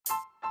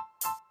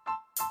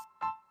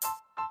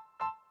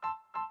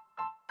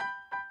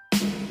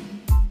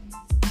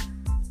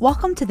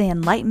Welcome to the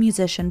Enlightened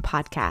Musician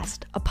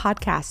Podcast, a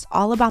podcast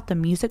all about the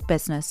music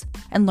business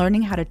and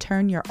learning how to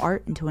turn your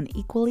art into an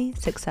equally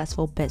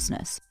successful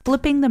business,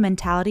 flipping the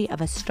mentality of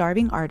a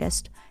starving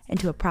artist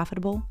into a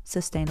profitable,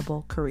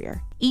 sustainable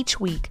career. Each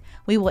week,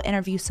 we will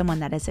interview someone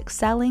that is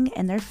excelling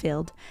in their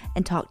field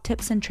and talk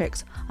tips and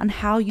tricks on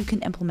how you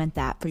can implement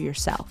that for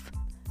yourself.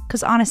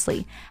 Because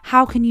honestly,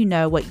 how can you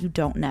know what you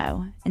don't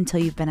know until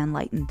you've been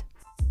enlightened?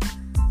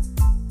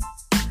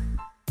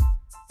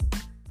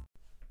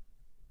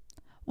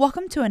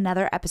 Welcome to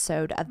another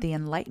episode of the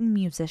Enlightened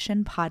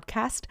Musician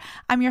Podcast.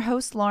 I'm your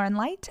host, Lauren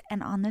Light,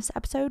 and on this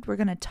episode, we're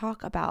going to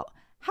talk about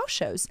house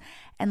shows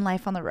and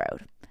life on the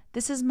road.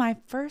 This is my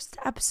first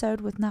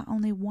episode with not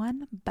only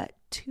one, but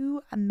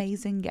two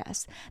amazing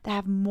guests that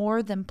have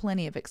more than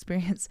plenty of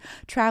experience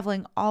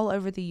traveling all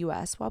over the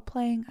U.S. while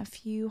playing a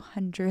few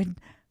hundred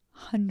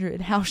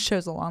house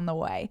shows along the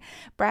way.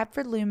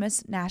 Bradford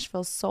Loomis,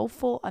 Nashville's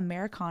soulful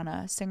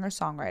Americana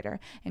singer-songwriter,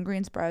 and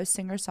Greensboro's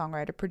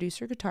singer-songwriter,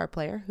 producer, guitar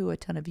player, who a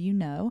ton of you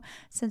know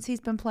since he's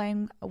been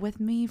playing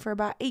with me for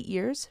about 8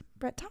 years,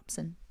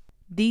 Thompson.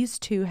 These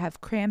two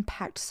have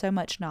cram-packed so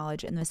much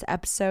knowledge in this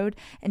episode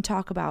and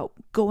talk about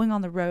going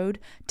on the road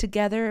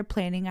together,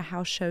 planning a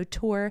house show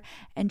tour,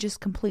 and just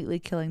completely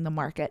killing the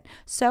market.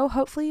 So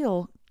hopefully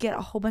you'll get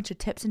a whole bunch of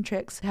tips and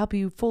tricks to help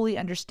you fully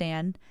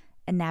understand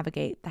and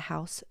navigate the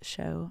house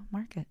show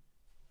market.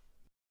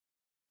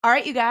 All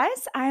right, you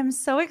guys, I'm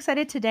so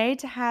excited today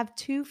to have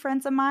two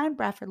friends of mine,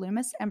 Bradford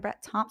Loomis and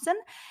Thompson,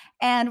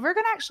 and we're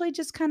going to actually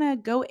just kind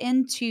of go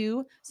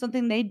into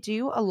something they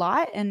do a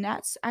lot, and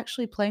that's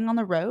actually playing on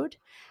the road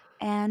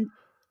and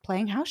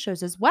playing house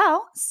shows as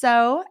well.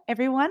 So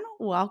everyone,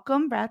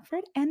 welcome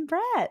Bradford and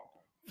Brett.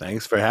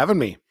 Thanks for having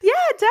me. Yeah,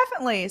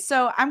 definitely.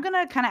 So I'm going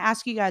to kind of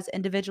ask you guys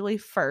individually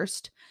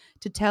first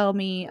to tell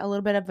me a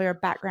little bit of your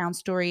background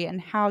story and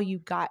how you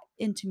got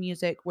into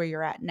music where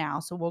you're at now.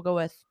 So we'll go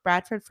with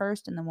Bradford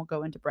first, and then we'll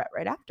go into Brett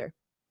right after.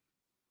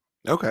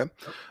 Okay.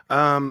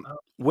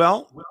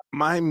 Well,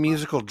 my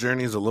musical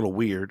journey is a little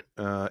weird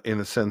in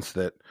the sense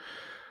that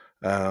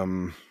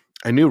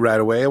I knew right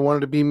away I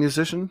wanted to be a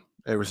musician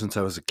ever since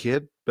I was a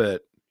kid.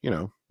 But, you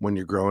know, when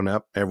you're growing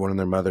up, everyone and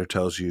their mother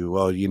tells you,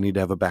 well, you need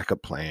to have a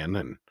backup plan.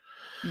 And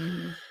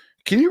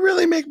can you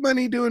really make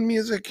money doing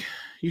music?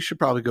 You should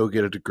probably go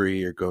get a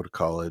degree or go to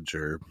college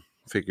or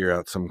figure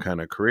out some kind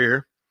of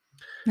career.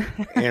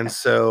 And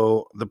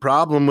so the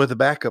problem with a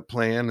backup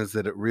plan is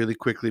that it really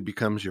quickly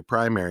becomes your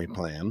primary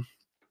plan.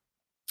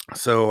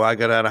 So I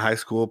got out of high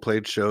school,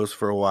 played shows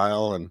for a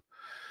while and a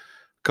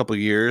couple of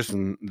years.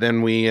 And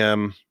then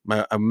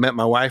I met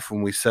my wife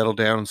when we settled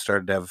down and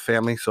started to have a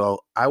family. So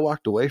I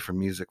walked away from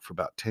music for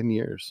about 10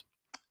 years.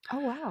 Oh,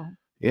 wow.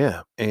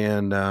 Yeah.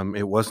 And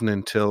it wasn't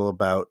until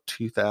about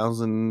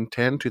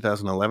 2010,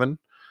 2011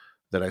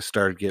 that I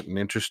started getting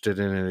interested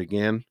in it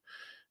again,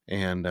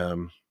 and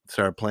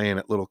started playing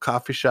at little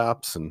coffee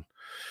shops and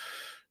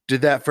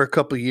did that for a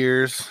couple of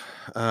years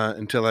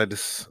until I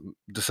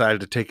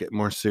decided to take it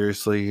more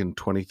seriously in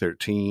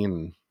 2013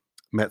 and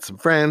met some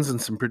friends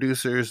and some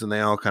producers, and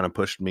they all kind of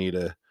pushed me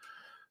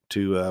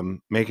to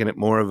making it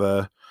more of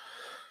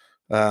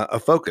a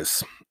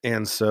focus.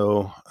 And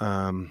so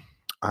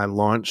I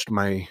launched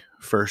my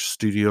first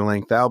studio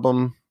length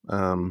album.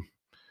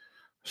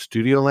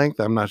 Studio length?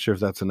 I'm not sure if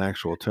that's an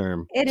actual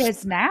term. It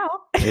is now.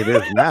 It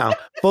is now.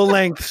 Full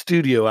length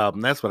studio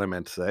album. That's what I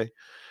meant to say.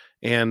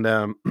 And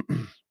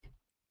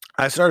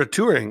I started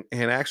touring.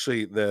 And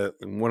actually,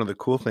 one of the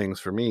cool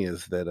things for me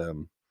is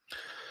that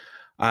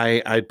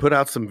I put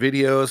out some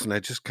videos and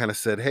I just kind of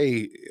said,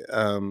 hey,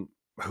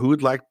 who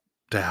would like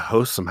to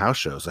host some house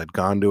shows? I'd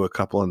gone to a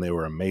couple and they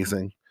were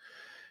amazing.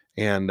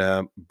 And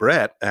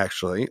Brett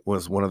actually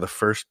was one of the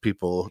first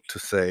people to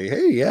say,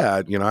 hey, yeah,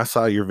 I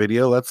saw your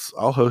video.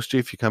 I'll host you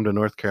if you come to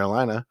North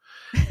Carolina.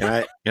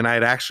 And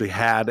I'd actually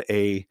had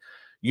a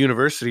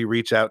university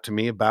reach out to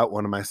me about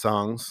one of my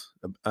songs,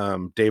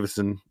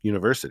 Davidson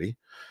University,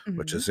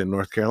 which is in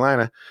North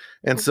Carolina.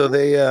 And so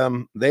they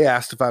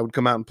asked if I would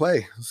come out and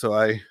play. So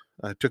I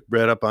took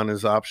Brett up on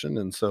his option.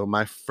 And so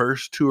my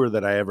first tour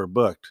that I ever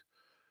booked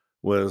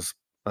was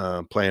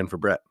playing for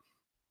Brett,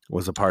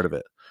 was a part of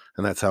it.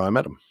 And that's how I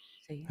met him.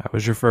 That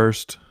was your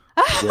first.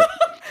 Yep.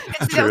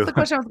 That was the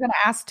question I was going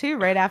to ask too,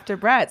 right after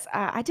Brett's.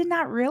 I did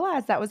not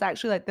realize that was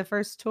actually like the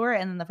first tour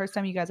and then the first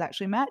time you guys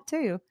actually met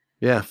too.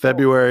 Yeah,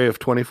 February of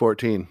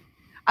 2014.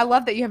 I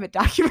love that you have it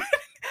documented.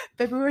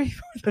 February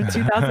of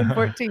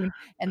 2014,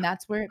 and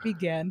that's where it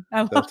began.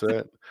 That's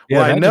right. Yeah,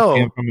 well, I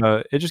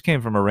know it just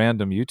came from a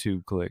random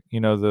YouTube click.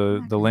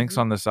 The links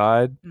on the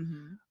side.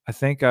 Mm-hmm. I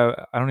think I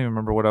don't even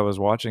remember what I was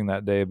watching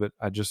that day, but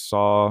I just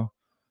saw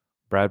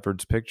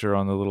Bradford's picture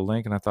on the little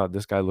link, and I thought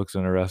this guy looks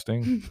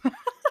interesting.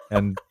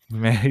 And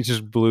man, he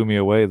just blew me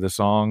away. The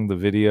song, the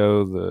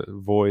video, the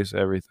voice,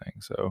 everything.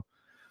 So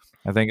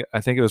I think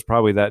it was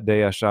probably that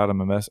day I shot him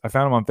a message. I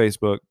found him on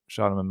Facebook,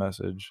 shot him a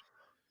message,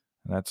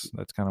 and that's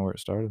kind of where it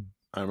started.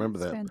 I remember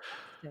that.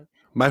 Fantastic.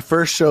 My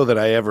first show that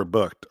I ever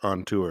booked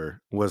on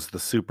tour was the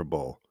Super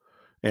Bowl.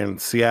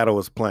 and Seattle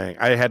was playing.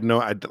 I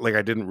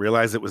didn't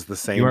realize it was the You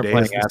same weren't day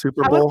playing as the after.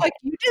 Super I was Bowl. like,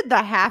 you did the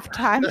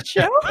halftime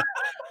show?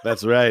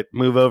 That's right.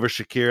 Move over,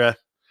 Shakira.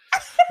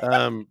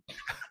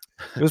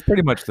 It was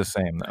pretty much the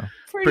same though.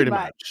 Pretty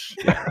much.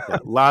 Yeah.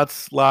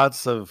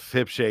 Lots of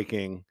hip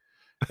shaking,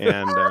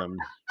 and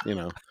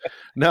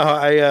no,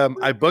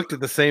 I booked it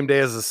the same day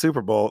as the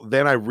Super Bowl.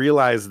 Then I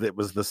realized it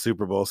was the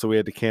Super Bowl, so we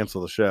had to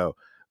cancel the show.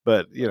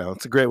 But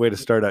it's a great way to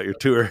start out your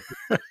tour.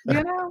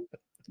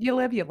 You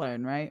live, you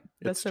learn, right?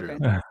 That's It's so true.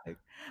 fantastic.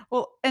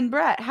 Well, and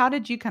Brett, how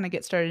did you kind of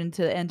get started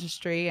into the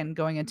industry and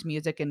going into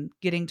music and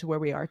getting to where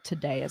we are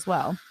today as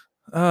well?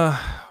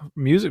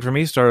 Music for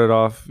me started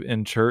off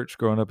in church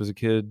growing up as a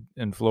kid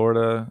in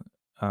Florida.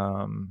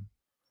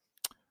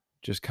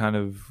 Just kind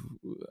of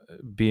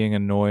being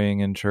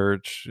annoying in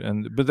church,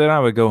 but then I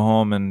would go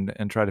home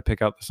and try to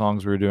pick out the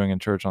songs we were doing in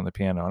church on the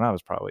piano, and I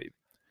was probably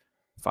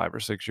 5 or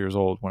 6 years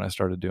old when I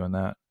started doing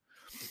that.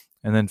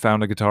 And then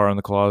found a guitar in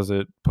the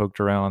closet, poked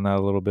around on that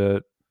a little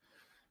bit.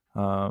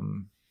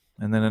 And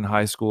then in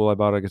high school, I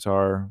bought a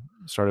guitar,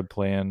 started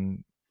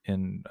playing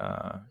in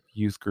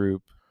youth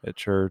group at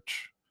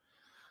church,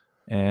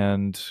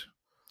 and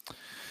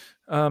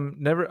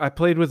I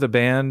played with a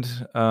band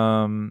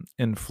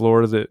in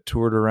Florida that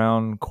toured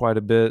around quite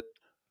a bit.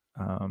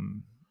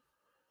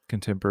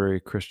 Contemporary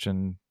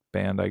Christian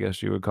band, I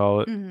guess you would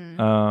call it. Mm-hmm.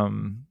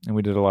 And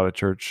we did a lot of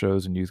church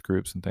shows and youth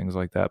groups and things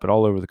like that, but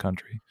all over the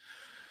country.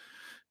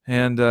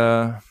 And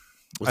Was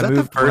that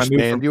the first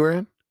band you were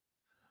in?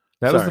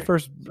 That was the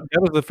first.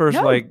 That was the first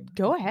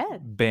go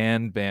ahead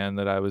band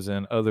that I was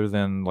in, other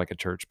than like a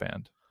church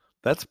band.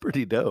 That's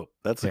pretty dope.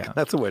 That's a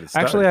way to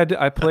start. Actually,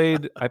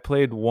 I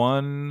played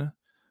one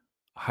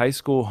high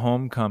school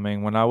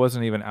homecoming when I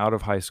wasn't even out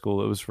of high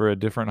school. It was for a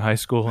different high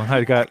school, and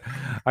I got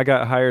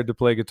hired to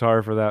play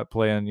guitar for that,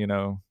 playing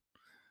 70s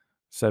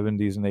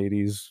and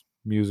 80s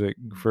music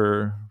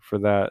for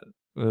that.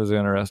 It was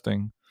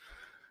interesting.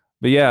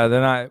 But yeah,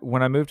 then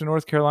when I moved to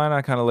North Carolina,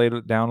 I kind of laid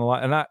it down a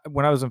lot. And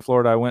when I was in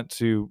Florida, I went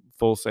to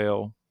Full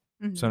Sail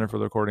Center for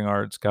the Recording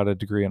Arts, got a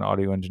degree in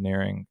audio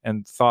engineering,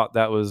 and thought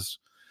that was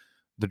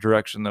the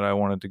direction that I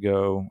wanted to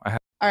go.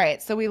 All right,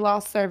 so we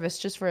lost service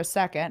just for a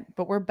second,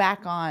 but we're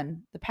back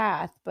on the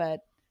path.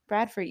 But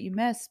Bradford, you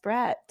missed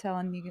Brett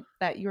telling you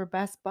that you were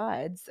best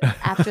buds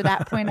after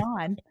that point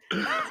on.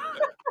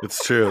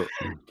 It's true.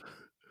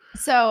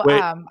 So,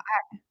 wait,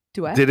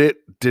 do I?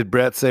 Did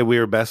Brett say we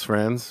were best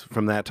friends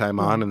from that time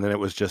on, and then it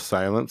was just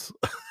silence?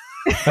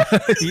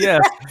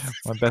 Yes,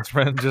 my best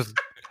friend just.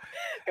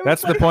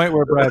 That's the point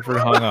where Bradford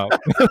hung up.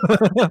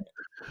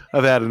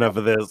 I've had enough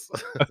of this.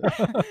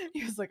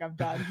 He was like, I'm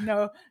done.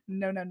 No.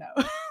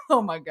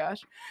 Oh my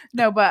gosh.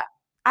 No, but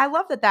I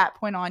love that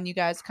point on, you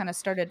guys kind of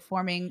started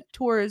forming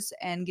tours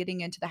and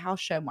getting into the house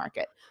show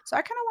market. So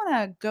I kind of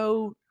want to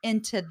go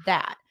into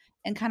that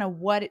and kind of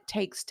what it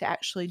takes to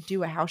actually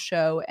do a house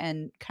show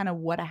and kind of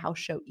what a house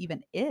show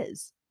even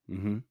is.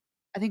 Mm-hmm.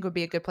 I think would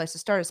be a good place to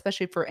start,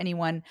 especially for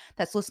anyone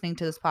that's listening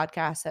to this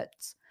podcast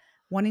that's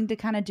wanting to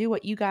kind of do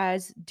what you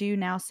guys do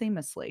now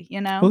seamlessly,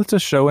 Well, it's a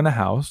show in a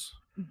house.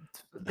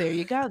 There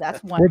you go.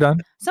 That's one. We're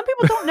done. Some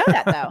people don't know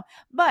that though,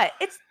 but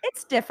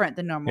it's different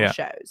than normal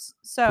shows.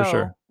 So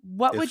sure.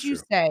 What would you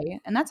say?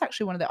 And that's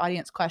actually one of the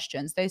audience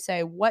questions. They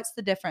say, what's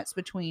the difference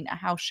between a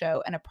house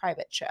show and a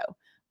private show?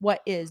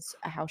 What is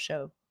a house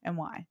show and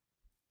why?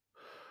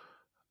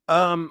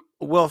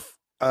 Well,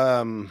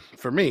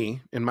 for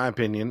me, in my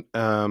opinion,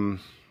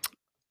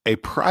 a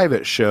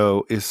private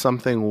show is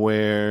something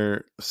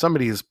where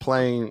somebody is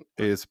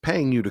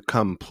paying you to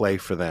come play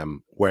for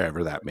them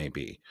wherever that may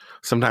be.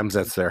 Sometimes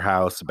that's their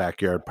house, a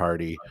backyard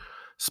party,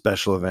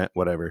 special event,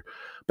 whatever.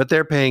 But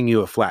they're paying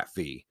you a flat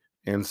fee.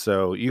 And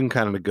so you can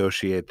kind of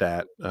negotiate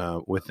that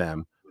with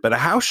them. But a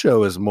house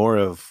show is more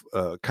of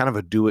kind of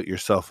a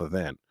do-it-yourself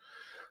event.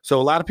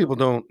 So a lot of people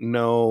don't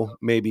know,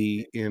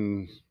 maybe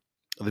in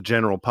the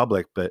general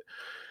public, but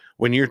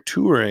when you're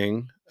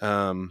touring,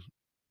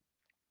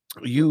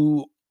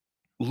 you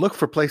look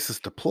for places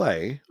to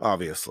play,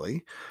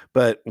 obviously,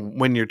 but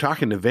when you're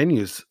talking to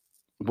venues,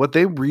 what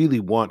they really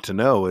want to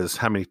know is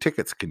how many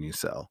tickets can you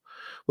sell?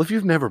 Well, if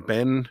you've never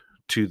been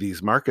to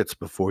these markets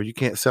before, you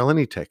can't sell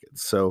any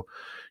tickets. So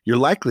you're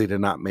likely to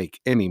not make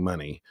any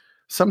money.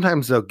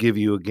 Sometimes they'll give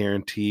you a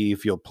guarantee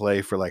if you'll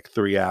play for like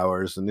 3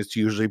 hours, and it's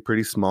usually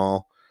pretty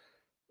small.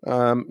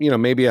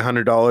 Maybe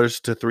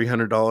 $100 to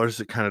 $300.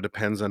 It kind of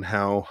depends on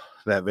how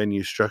that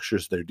venue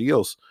structures their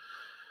deals.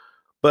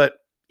 But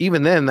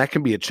even then, that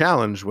can be a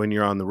challenge when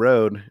you're on the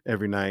road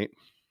every night,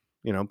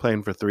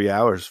 playing for 3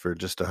 hours for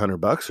just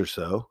 $100 or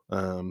so.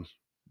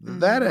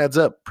 That adds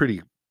up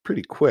pretty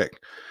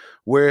quick.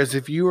 Whereas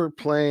if you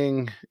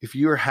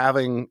are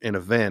having an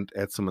event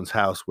at someone's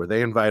house where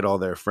they invite all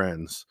their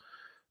friends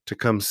to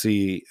come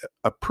see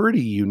a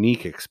pretty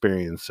unique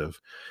experience of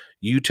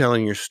you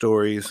telling your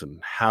stories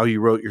and how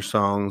you wrote your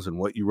songs and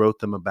what you wrote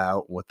them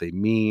about, what they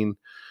mean,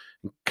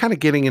 kind of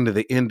getting into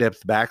the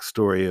in-depth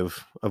backstory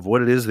of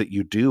what it is that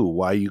you do,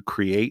 why you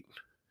create,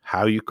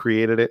 how you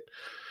created it.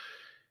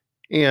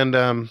 And,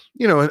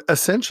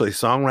 essentially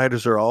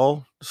songwriters are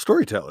all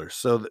storytellers.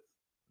 So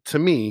to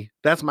me,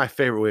 that's my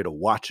favorite way to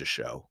watch a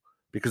show,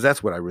 because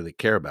that's what I really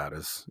care about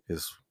is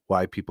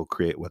why people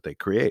create what they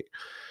create.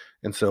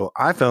 And so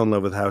I fell in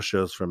love with house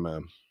shows from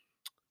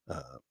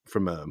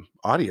a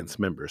audience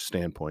member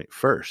standpoint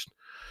first.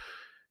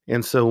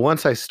 And so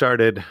once I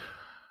started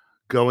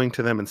going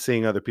to them and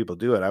seeing other people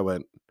do it, I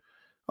went,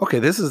 okay,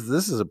 this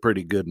is a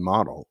pretty good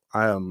model.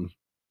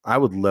 I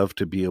would love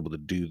to be able to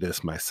do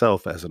this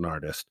myself as an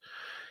artist.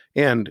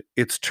 And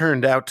it's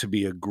turned out to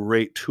be a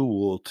great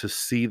tool to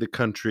see the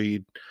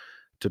country,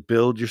 to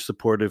build your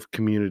supportive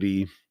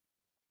community,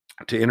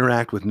 to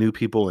interact with new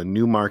people in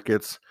new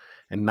markets,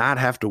 and not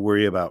have to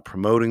worry about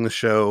promoting the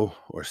show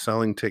or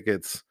selling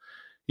tickets.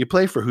 You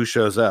play for who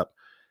shows up,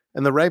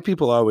 and the right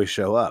people always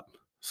show up.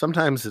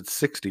 Sometimes it's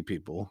 60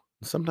 people,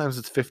 sometimes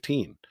it's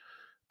 15,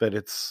 but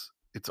it's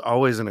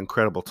always an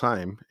incredible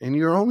time. And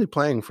you're only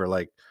playing for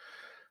I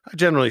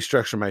generally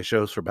structure my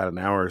shows for about an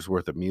hour's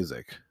worth of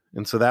music.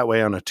 And so that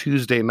way on a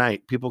Tuesday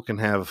night, people can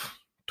have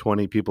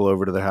 20 people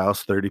over to their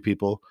house, 30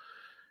 people,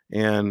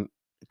 and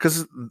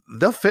because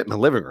they'll fit in a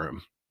living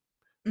room.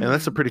 And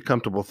that's a pretty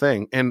comfortable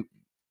thing. And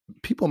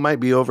people might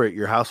be over at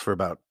your house for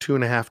about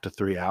 2.5 to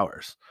 3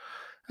 hours.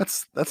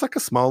 That's like a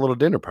small little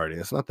dinner party.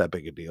 It's not that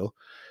big a deal.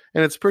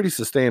 And it's pretty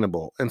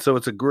sustainable. And so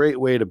it's a great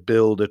way to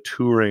build a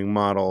touring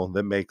model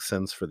that makes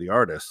sense for the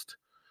artist.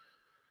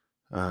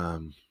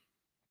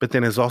 But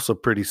then is also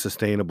pretty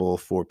sustainable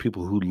for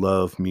people who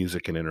love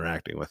music and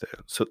interacting with it.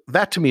 So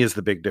that to me is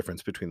the big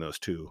difference between those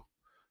two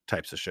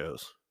types of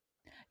shows.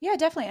 Yeah,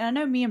 definitely. And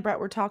I know me and Brett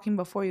were talking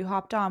before you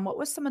hopped on. What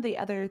was some of the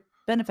other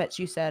benefits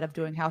you said of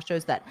doing house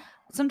shows that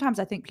sometimes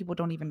I think people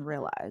don't even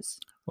realize?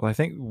 Well, I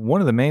think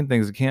one of the main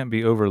things that can't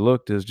be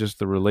overlooked is just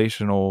the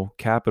relational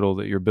capital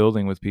that you're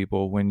building with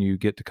people when you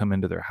get to come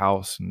into their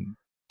house and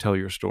tell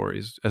your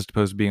stories, as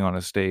opposed to being on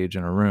a stage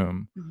in a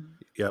room.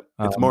 Yep.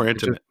 It's more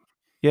intimate.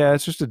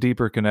 It's just a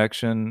deeper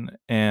connection,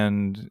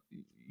 and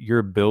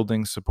you're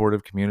building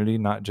supportive community,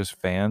 not just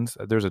fans.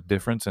 There's a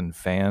difference in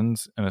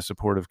fans and a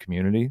supportive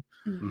community.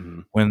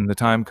 Mm-hmm. When the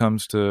time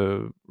comes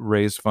to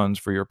raise funds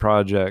for your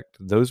project,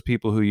 those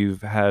people who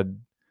you've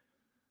had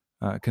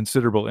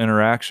considerable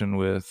interaction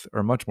with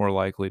are much more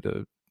likely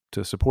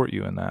to support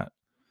you in that.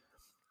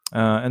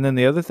 And then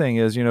the other thing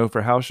is,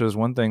 for house shows,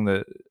 one thing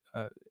that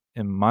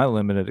in my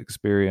limited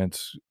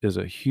experience is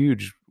a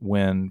huge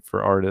win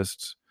for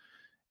artists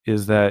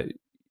is that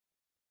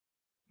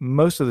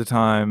most of the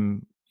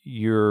time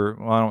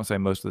I don't say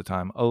most of the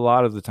time, a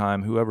lot of the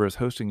time, whoever is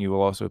hosting you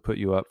will also put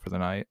you up for the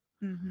night.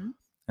 Mm-hmm.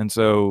 And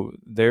so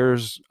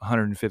there's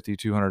 $150,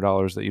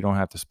 $200 that you don't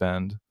have to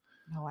spend.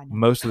 Oh, I know.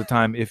 Most of the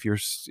time, if you're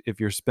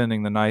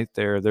spending the night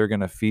there, they're going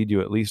to feed you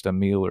at least a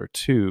meal or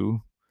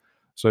two.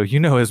 So,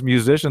 as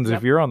musicians, Yep.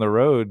 if you're on the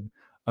road,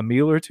 a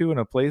meal or two and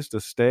a place to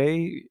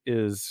stay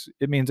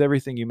it means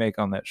everything you make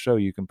on that show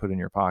you can put in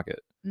your pocket.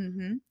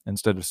 Mm-hmm.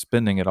 Instead of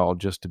spending it all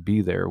just to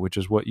be there, which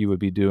is what you would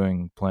be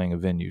doing playing a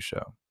venue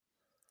show.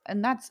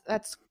 And that's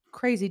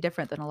crazy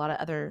different than a lot of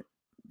other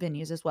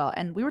venues as well.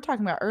 And we were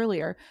talking about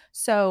earlier,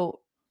 so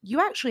you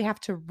actually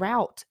have to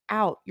route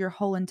out your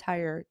whole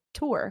entire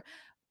tour.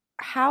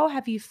 How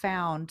have you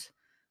found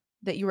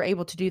that you were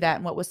able to do that,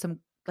 and what was some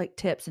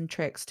tips and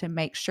tricks to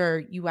make sure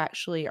you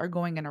actually are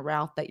going in a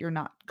route that you're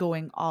not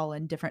going all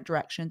in different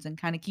directions and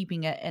kind of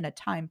keeping it in a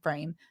time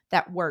frame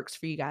that works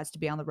for you guys to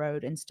be on the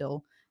road and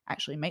still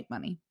actually make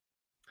money?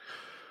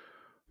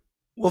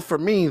 Well, for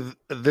me,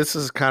 this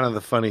is kind of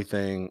the funny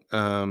thing.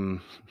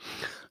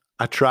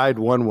 I tried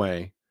one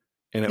way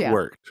and it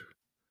worked.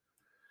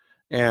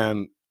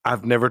 And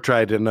I've never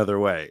tried another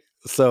way.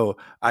 So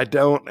I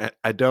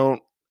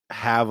don't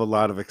have a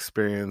lot of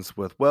experience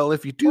with, well,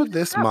 if you do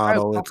this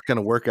model, it's going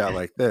to work out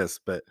like this.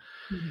 But,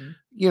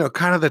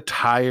 kind of the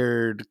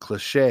tired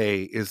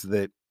cliche is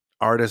that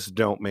artists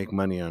don't make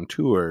money on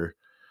tour.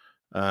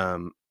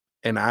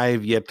 And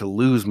I've yet to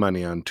lose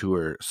money on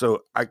tour.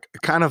 So I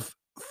kind of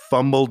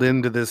fumbled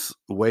into this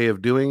way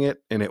of doing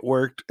it and it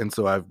worked. And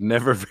so I've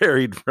never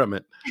varied from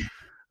it.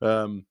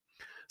 So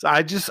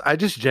I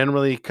just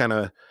generally kind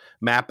of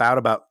map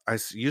out I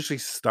usually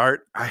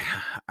start,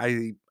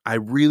 I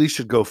really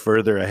should go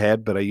further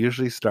ahead, but I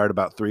usually start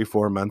about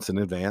 3-4 months in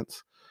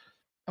advance.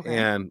 Okay.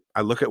 And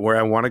I look at where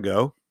I want to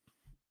go.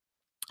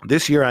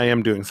 This year I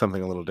am doing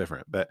something a little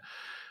different, but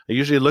I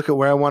usually look at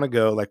where I want to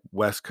go, like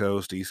West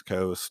Coast, East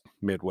Coast,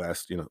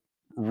 Midwest,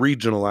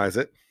 regionalize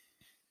it.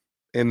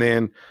 And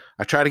then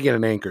I try to get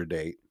an anchor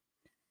date.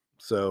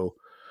 So,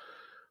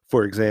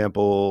 for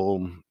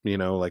example,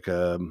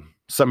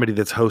 somebody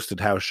that's hosted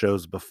house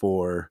shows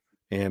before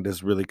and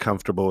is really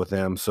comfortable with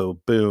them. So,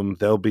 boom,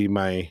 they'll be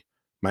my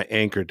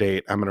anchor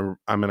date. I'm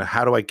gonna.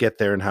 How do I get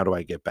there and how do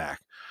I get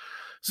back?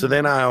 So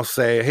then I'll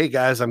say, hey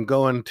guys, I'm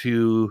going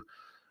to,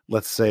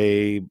 let's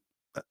say,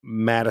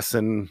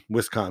 Madison,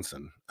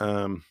 Wisconsin.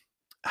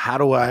 How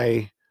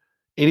do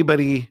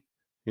anybody?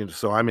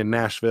 So I'm in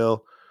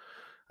Nashville.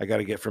 I got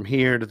to get from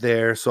here to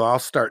there. So I'll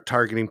start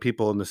targeting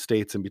people in the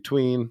states in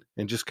between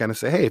and just kind of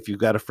say, hey, if you've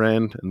got a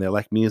friend and they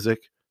like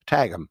music,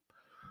 tag them.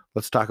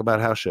 Let's talk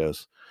about house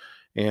shows.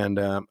 And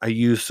I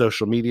use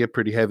social media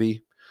pretty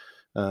heavy.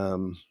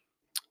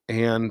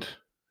 and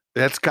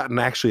that's gotten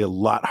actually a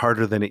lot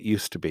harder than it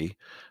used to be.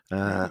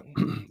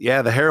 Really?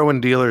 Yeah, the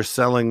heroin dealer's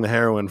selling the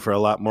heroin for a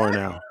lot more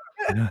now.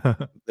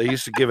 They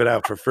used to give it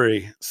out for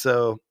free.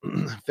 So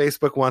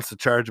Facebook wants to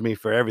charge me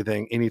for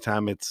everything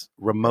anytime it's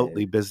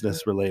remotely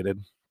business related.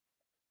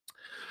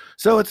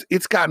 So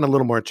it's gotten a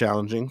little more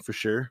challenging for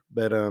sure.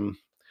 But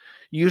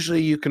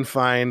usually you can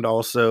find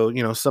also,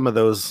 some of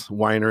those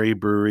winery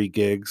brewery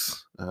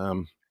gigs,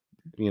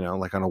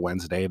 like on a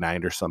Wednesday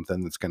night or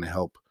something that's going to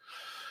help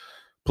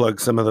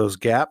plug some of those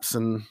gaps.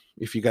 And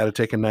if you got to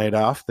take a night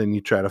off, then you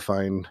try to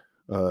find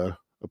a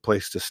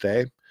place to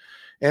stay.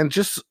 And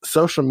just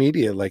social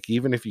media, like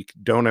even if you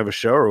don't have a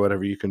show or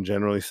whatever, you can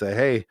generally say,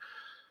 hey,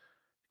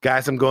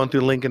 guys, I'm going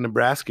through Lincoln,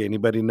 Nebraska.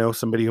 Anybody know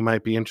somebody who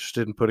might be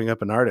interested in putting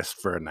up an artist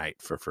for a night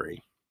for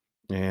free?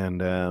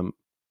 And I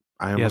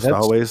almost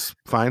always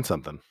find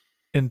something.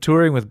 In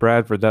touring with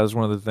Bradford, that was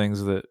one of the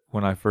things that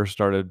when I first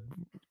started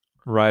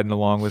riding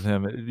along with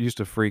him, it used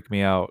to freak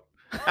me out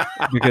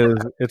because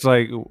it's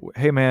like,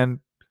 hey,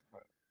 man,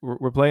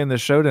 we're playing this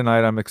show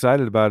tonight. I'm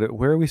excited about it.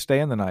 Where are we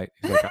staying the night?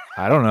 He's like,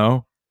 I don't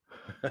know.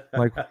 I'm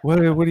like, what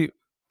do you,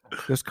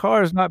 this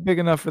car is not big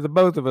enough for the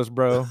both of us,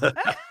 bro.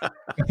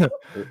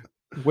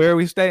 Where are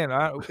we staying?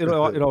 It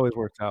always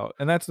works out.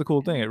 And that's the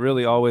cool thing. It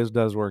really always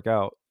does work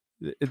out.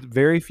 It's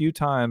very few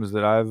times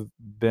that I've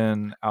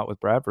been out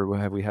with Bradford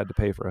have we had to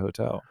pay for a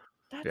hotel.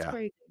 That's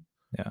crazy.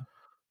 Yeah.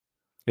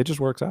 It just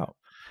works out.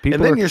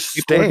 And then you're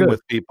staying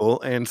with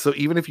people. And so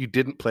even if you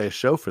didn't play a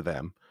show for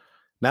them,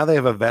 now they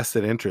have a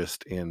vested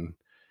interest in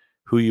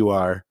who you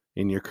are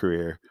in your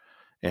career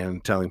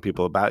and telling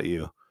people about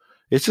you.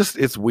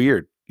 It's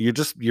weird.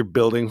 You're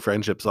building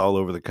friendships all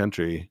over the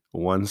country,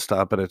 one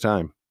stop at a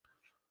time.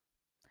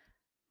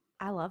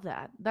 I love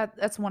that.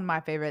 That's one of my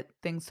favorite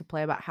things to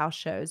play about house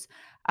shows.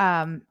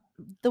 The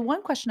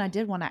one question I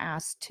did want to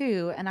ask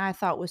too, and I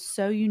thought was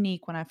so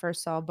unique when I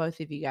first saw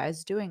both of you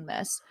guys doing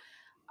this.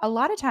 A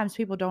lot of times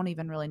people don't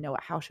even really know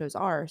what house shows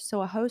are.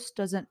 So a host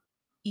doesn't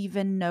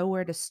even know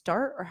where to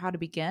start or how to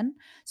begin.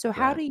 So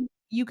how do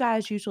you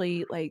guys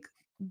usually like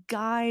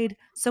guide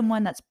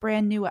someone that's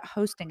brand new at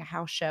hosting a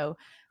house show?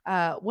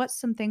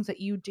 What's some things that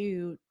you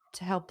do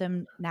to help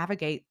them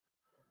navigate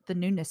the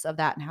newness of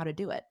that and how to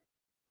do it?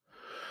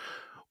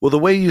 Well, the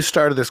way you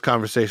started this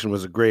conversation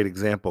was a great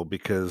example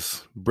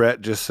because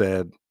Brett just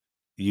said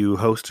you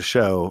host a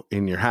show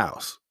in your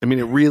house. I mean,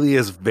 it really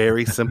is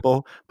very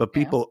simple, but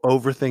people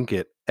overthink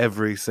it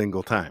every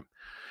single time.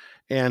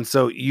 And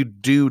so you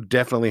do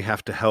definitely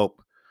have to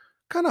help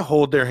kind of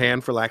hold their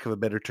hand, for lack of a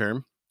better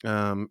term,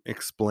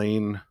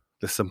 explain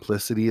the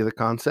simplicity of the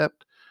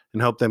concept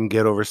and help them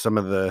get over some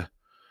of the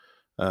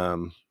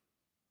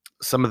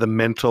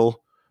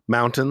mental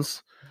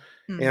mountains.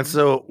 And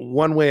so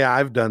one way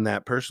I've done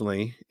that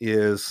personally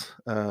is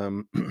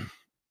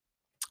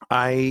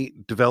I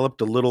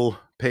developed a little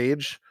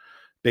page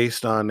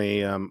based on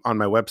on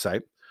my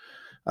website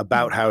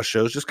about house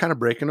shows, just kind of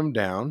breaking them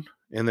down.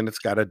 And then it's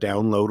got a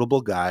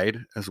downloadable guide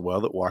as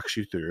well that walks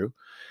you through.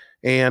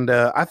 And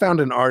I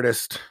found an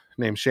artist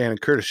named Shannon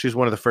Curtis. She's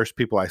one of the first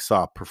people I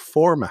saw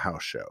perform a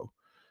house show.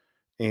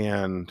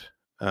 And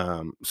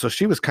so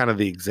she was kind of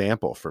the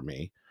example for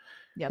me.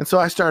 Yep. And so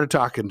I started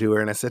talking to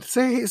her and I said,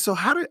 hey, so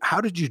how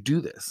did you do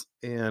this?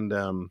 And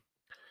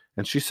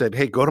she said,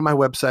 hey, go to my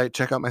website,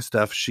 check out my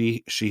stuff.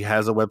 She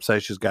has a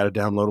website. She's got a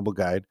downloadable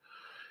guide.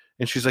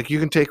 And she's like, you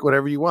can take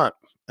whatever you want.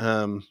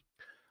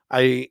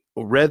 I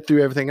read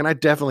through everything and I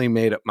definitely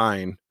made it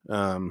mine.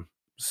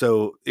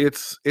 So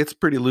it's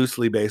pretty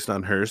loosely based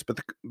on hers,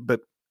 but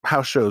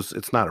house shows,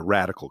 it's not a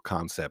radical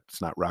concept.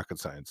 It's not rocket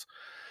science.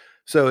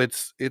 So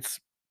it's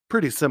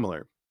pretty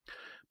similar,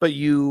 but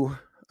you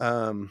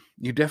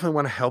definitely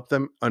want to help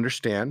them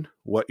understand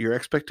what your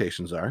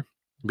expectations are,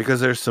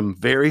 because there's some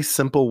very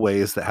simple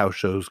ways that house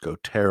shows go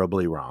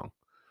terribly wrong.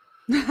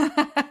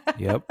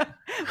 Yep.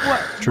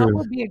 What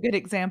would be a good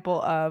example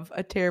of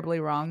a terribly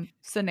wrong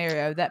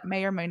scenario that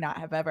may or may not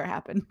have ever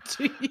happened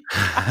to you?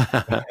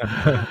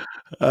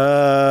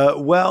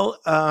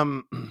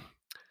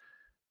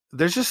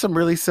 There's just some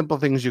really simple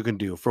things you can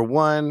do. For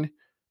one,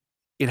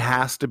 it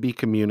has to be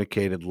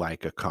communicated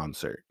like a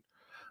concert.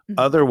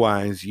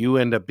 Otherwise, you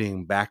end up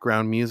being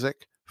background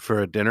music for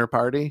a dinner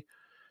party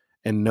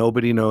and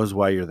nobody knows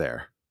why you're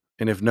there.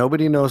 And if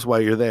nobody knows why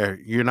you're there,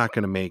 you're not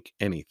going to make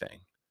anything.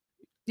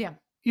 Yeah.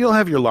 You'll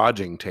have your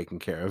lodging taken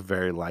care of,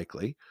 very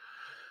likely.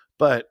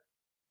 But,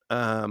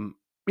 I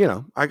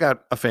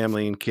got a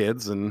family and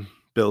kids and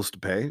bills to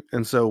pay.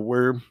 And so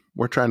we're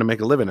trying to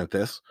make a living at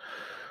this.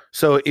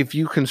 So if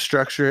you can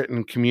structure it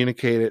and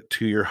communicate it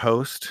to your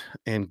host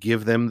and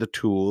give them the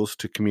tools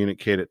to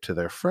communicate it to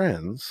their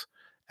friends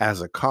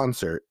as a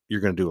concert,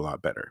 you're going to do a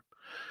lot better.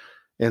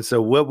 And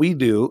so what we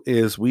do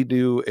is we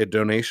do a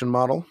donation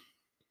model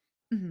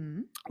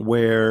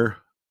where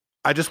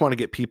I just want to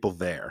get people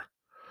there.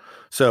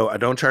 So I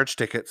don't charge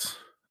tickets.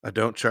 I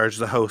don't charge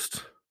the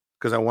host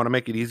because I want to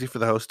make it easy for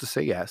the host to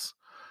say yes.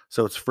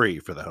 So it's free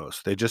for the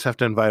host. They just have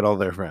to invite all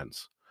their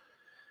friends.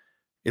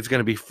 It's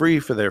going to be free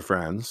for their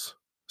friends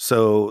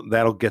So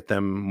that'll get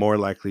them more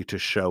likely to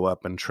show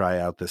up and try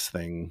out this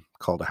thing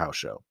called a house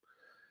show.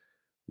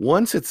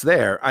 Once it's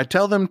there, I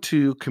tell them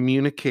to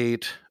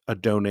communicate a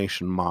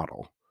donation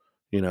model.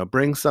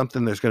 Bring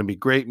something. There's going to be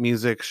great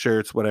music,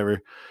 shirts, whatever.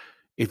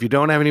 If you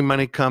don't have any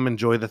money, come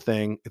enjoy the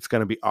thing. It's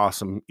going to be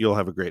awesome. You'll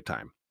have a great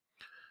time.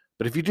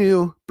 But if you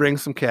do, bring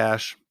some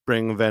cash,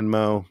 bring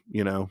Venmo,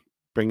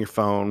 bring your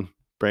phone,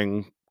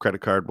 bring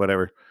credit card,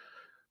 whatever.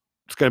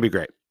 It's going to be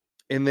great.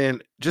 And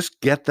then just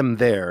get them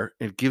there.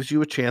 It gives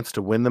you a chance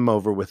to win them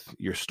over with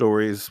your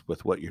stories,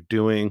 with what you're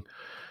doing,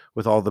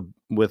 with all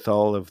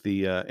of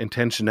the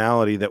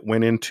intentionality that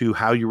went into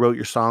how you wrote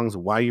your songs,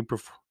 why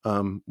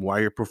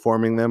you're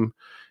performing them,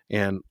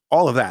 and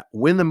all of that.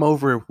 Win them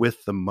over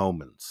with the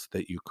moments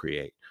that you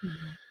create.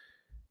 Mm-hmm.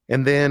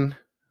 And then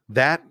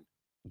that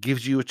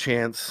gives you a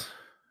chance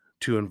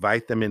to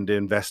invite them into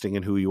investing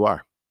in who you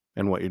are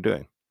and what you're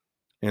doing.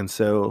 And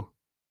so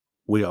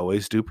we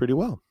always do pretty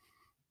well.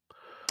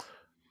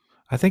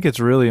 I think it's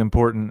really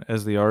important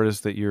as the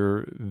artist that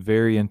you're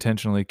very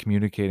intentionally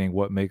communicating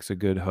what makes a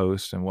good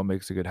host and what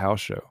makes a good house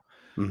show,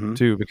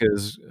 too,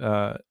 because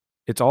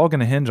it's all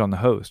going to hinge on the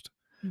host.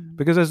 Mm-hmm.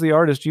 Because as the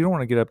artist, you don't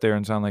want to get up there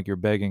and sound like you're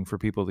begging for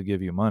people to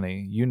give you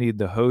money. You need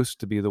the host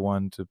to be the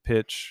one to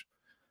pitch.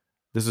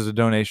 This is a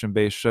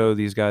donation-based show.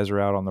 These guys are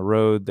out on the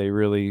road. They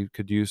really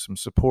could use some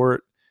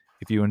support.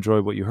 If you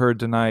enjoyed what you heard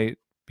tonight,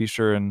 be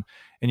sure and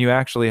you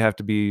actually have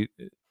to be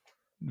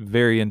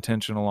very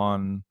intentional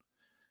on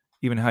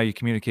even how you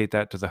communicate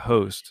that to the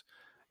host.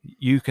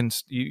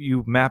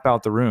 You map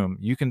out the room.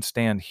 You can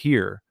stand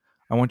here.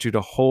 I want you to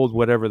hold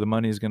whatever the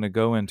money is going to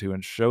go into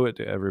and show it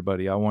to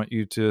everybody. I want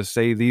you to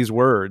say these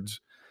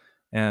words.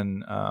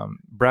 And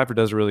Bradford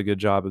does a really good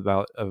job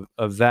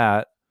of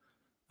that.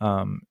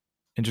 And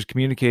just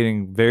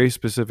communicating very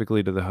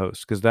specifically to the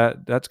host, because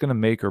that's going to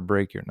make or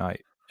break your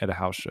night at a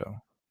house show.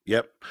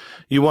 Yep.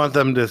 You want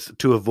them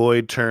to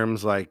avoid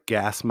terms like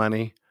gas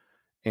money.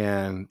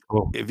 And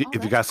if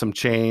you got some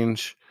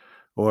change,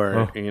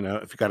 or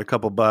if you got a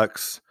couple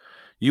bucks,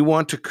 you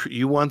want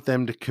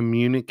them to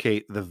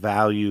communicate the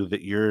value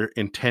that you're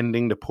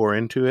intending to pour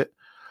into it.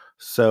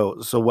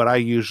 So what I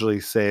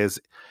usually say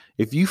is,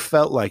 if you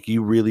felt like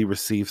you really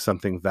received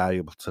something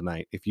valuable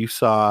tonight, if you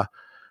saw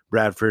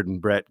Bradford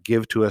and Brett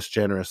give to us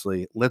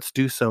generously, let's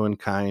do so in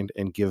kind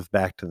and give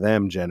back to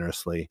them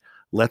generously.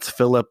 Let's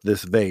fill up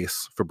this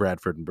vase for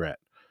Bradford and Brett.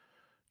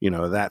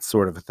 That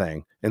sort of a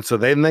thing. And so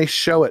then they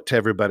show it to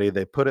everybody.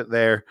 They put it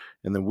there,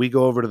 and then we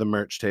go over to the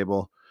merch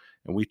table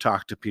and we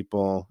talk to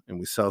people and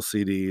we sell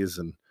CDs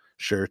and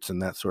shirts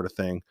and that sort of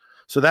thing.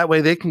 So that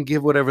way they can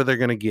give whatever they're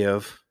going to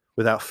give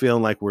without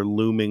feeling like we're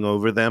looming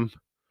over them.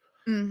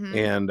 Mm-hmm.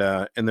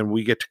 And then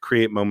we get to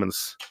create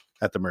moments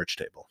at the merch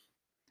table.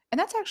 And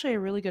that's actually a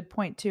really good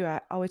point too. I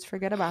always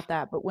forget about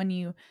that. But when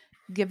you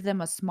give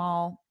them a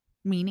small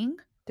meaning,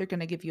 they're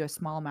going to give you a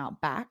small amount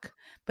back.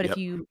 But if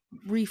you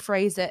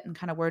rephrase it and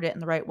kind of word it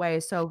in the right way,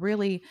 so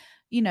really,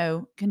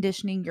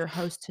 conditioning your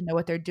host to know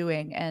what they're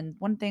doing. And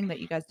one thing that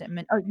you guys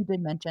you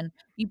did mention,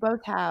 you both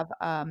have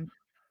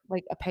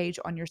like a page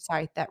on your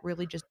site that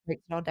really just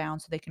breaks it all down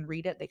so they can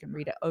read it. They can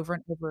read it over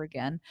and over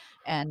again.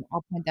 And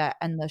I'll put that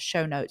in the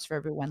show notes for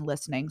everyone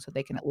listening so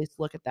they can at least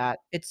look at that.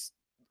 It's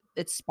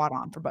spot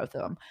on for both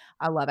of them.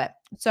 I love it.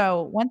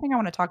 So one thing I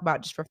want to talk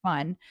about just for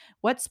fun,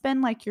 what's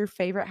been like your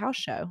favorite house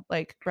show?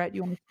 Like, Brett,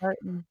 you want to start?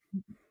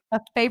 A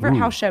favorite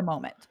house show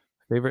moment?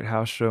 Favorite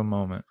house show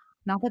moment.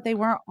 Not that they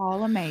weren't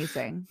all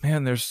amazing.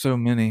 Man, there's so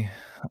many.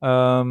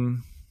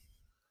 Gosh,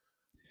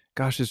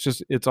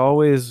 it's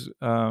always,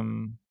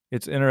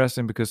 it's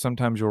interesting because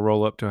sometimes you'll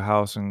roll up to a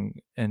house and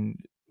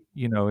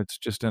it's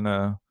just in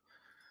a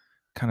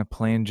kind of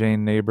plain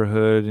Jane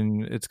neighborhood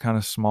and it's kind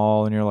of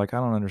small and you're like, I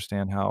don't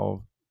understand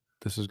how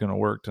this is going to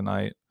work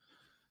tonight.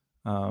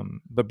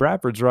 But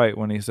Bradford's right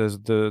when he says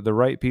the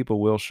right people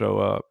will show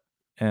up.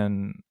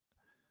 And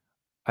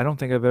I don't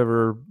think I've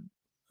ever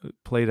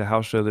played a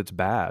house show that's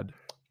bad,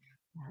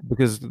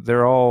 because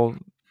they're all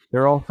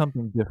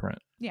something different.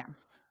 Yeah.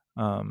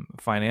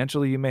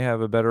 Financially, you may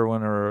have a better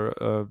one or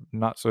a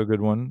not so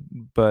good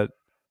one, but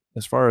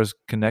as far as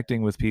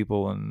connecting with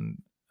people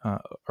and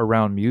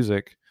around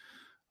music,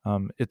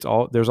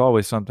 there's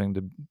always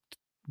something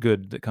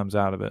good that comes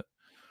out of it.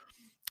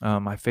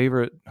 My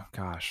favorite,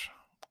 gosh,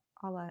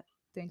 all that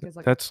think is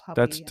like that's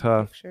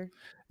tough.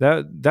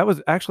 That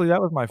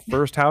was my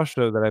first house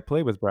show that I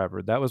played with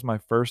Bradford. That was my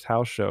first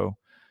house show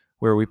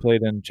where we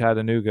played in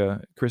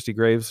Chattanooga, Christy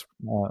Graves'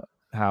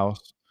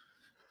 house,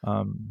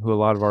 who a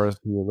lot of artists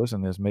who are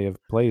listening to this may have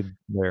played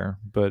there.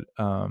 But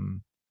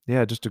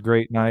yeah, just a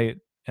great night.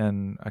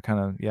 And I kind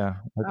of,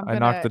 I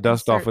knocked the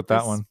dust off with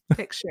that one.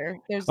 Picture.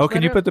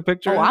 Can you put the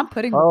picture? Oh, I'm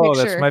putting the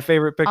picture. That's my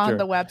favorite picture on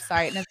the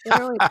website, and it's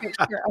literally a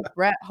picture of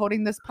Brett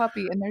holding this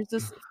puppy. And there's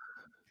this.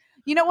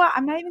 You know what?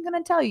 I'm not even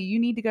going to tell you. You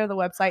need to go to the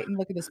website and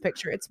look at this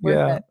picture. It's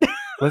worth it.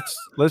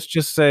 let's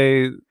just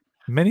say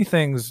many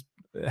things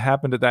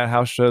happened at that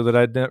house show that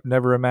I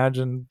never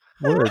imagined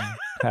would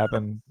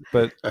happen.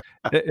 But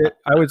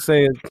I would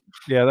say,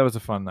 that was a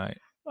fun night.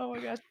 Oh my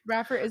gosh.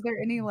 Bradford, is there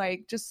any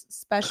like just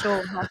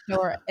special house show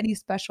or any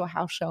special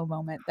house show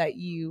moment that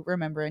you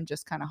remember and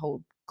just kind of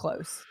hold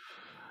close?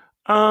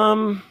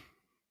 Um,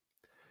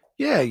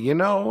 yeah,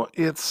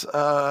 it's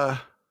I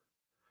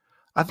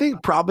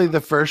think probably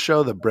the first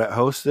show that Brett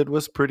hosted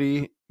was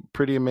pretty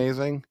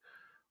amazing.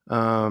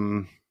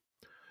 Um,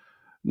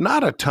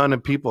 not a ton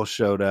of people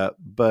showed up,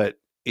 but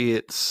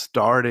it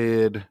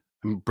started.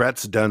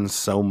 Brett's done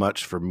so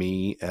much for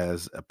me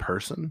as a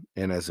person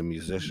and as a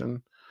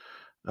musician.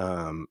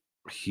 Um,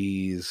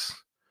 he's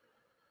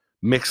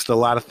mixed a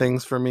lot of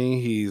things for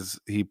me.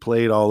 He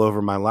played all over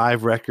my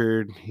live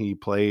record. He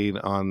played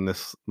on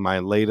my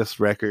latest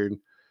record.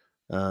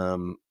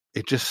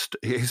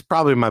 He's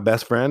probably my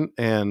best friend,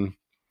 and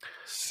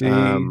See,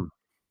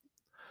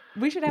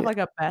 We should have yeah. like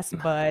a best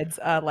buds,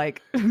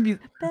 like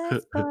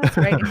best buds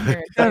right in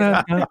here.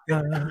 It's like,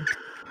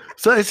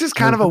 So it's just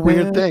kind of a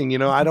weird thing,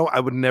 I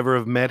would never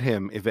have met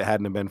him if it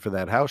hadn't have been for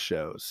that house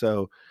show.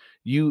 So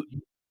you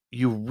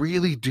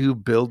really do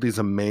build these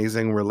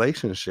amazing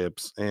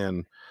relationships,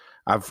 and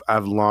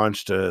I've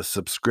launched a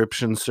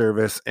subscription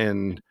service,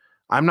 and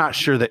I'm not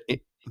sure that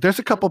there's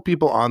a couple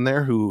people on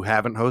there who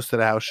haven't hosted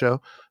a house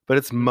show, but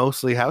it's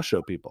mostly house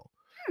show people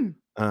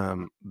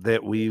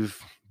that we've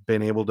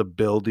been able to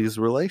build these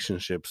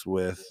relationships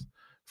with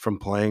from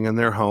playing in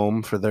their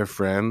home for their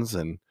friends,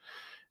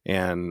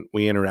 and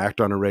we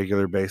interact on a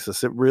regular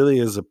basis. It really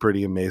is a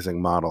pretty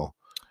amazing model.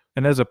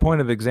 and as a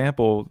point of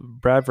example,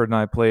 Bradford and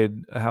I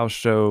played a house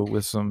show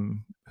with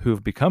some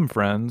who've become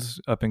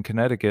friends up in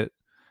Connecticut,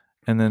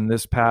 and then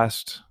this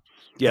past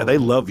They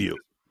love you.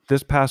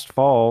 This past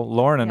fall,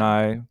 Lauren and Yeah.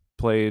 I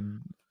played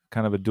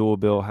kind of a dual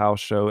bill house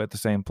show at the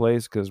same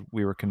place because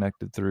we were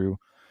connected through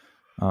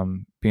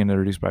being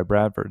introduced by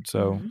Bradford.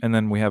 So, and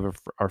then we have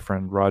our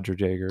friend Roger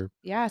Jager.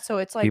 Yeah, so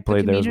it's He like the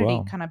played there as community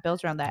well. kind of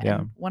builds around that. Yeah.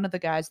 And one of the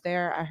guys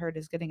there, I heard,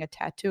 is getting a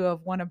tattoo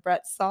of one of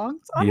Brett's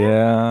songs on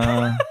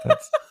Yeah,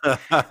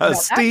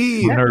 that's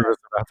Steve. I'm nervous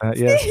about that.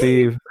 Yeah,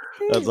 Steve.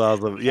 That's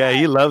awesome. Yeah,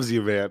 he loves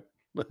you, man.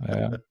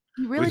 Yeah.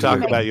 You really We do talk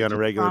make about you on such a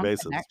regular strong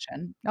basis.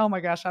 connection. Oh my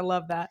gosh, I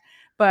love that.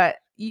 But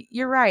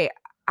you're right.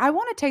 I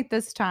want to take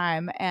this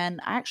time, and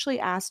I actually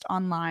asked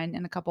online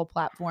in a couple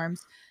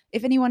platforms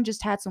if anyone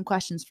just had some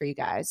questions for you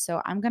guys.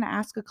 So I'm going to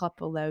ask a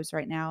couple of those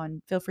right now,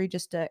 and feel free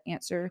just to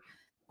answer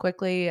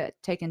quickly,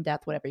 take in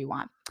depth, whatever you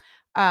want.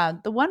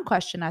 The one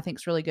question I think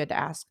is really good to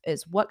ask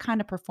is, what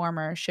kind of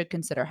performer should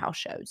consider house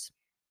shows?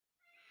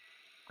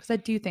 Because I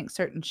do think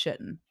certain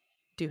shouldn't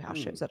do house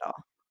shows at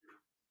all.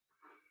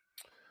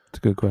 It's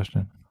a good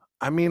question.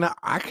 I mean,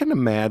 I can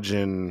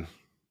imagine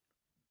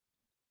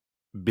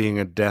being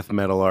a death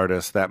metal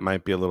artist. That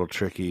might be a little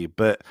tricky,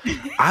 but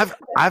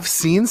I've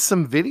seen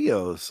some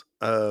videos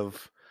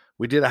of,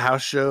 we did a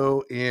house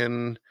show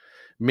in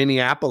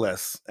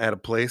Minneapolis at a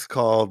place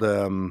called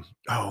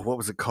what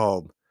was it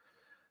called?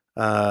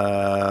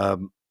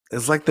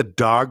 It's like the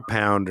Dog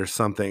Pound or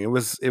something. It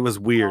was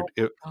weird.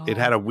 It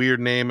had a weird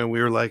name, and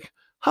we were like,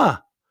 huh,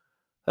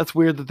 that's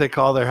weird that they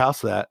call their house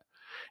that.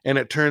 And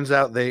it turns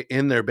out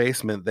in their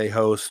basement, they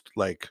host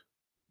like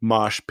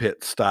mosh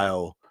pit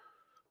style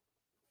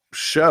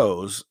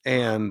shows.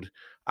 And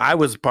I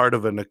was part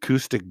of an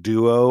acoustic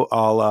duo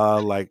a la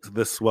like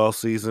the Swell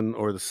Season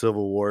or the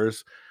Civil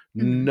Wars.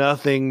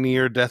 Nothing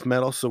near death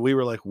metal. So we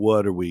were like,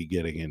 what are we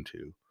getting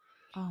into?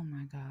 Oh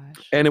my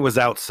gosh. And it was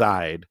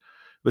outside.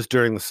 It was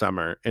during the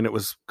summer, and it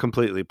was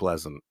completely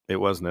pleasant. It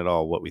wasn't at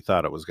all what we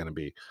thought it was going to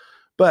be.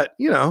 But,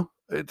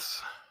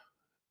 it's,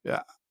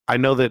 yeah. I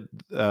know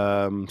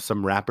that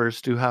some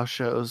rappers do house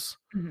shows.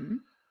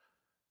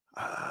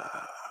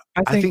 I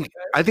think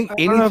I don't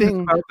know if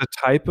anything it's about the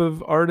type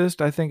of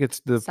artist. I think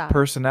it's the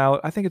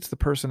personality. I think it's the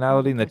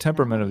personality and the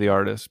temperament of the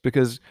artist.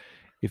 Because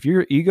if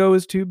your ego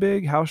is too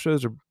big, house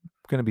shows are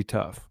going to be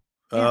tough.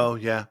 Oh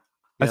yeah.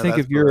 I think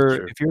if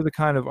you're the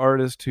kind of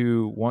artist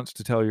who wants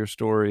to tell your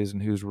stories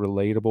and who's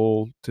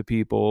relatable to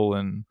people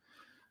and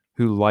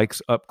who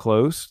likes up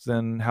close,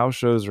 then house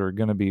shows are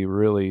going to be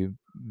really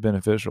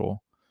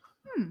beneficial.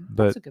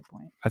 That's a good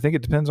point. I think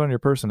it depends on your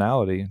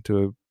personality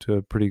to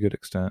a pretty good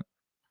extent.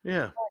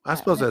 Yeah, I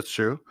suppose that's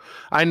true.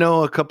 I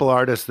know a couple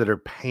artists that are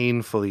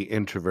painfully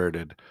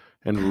introverted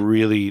and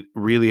really,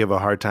 really have a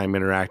hard time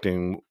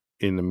interacting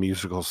in the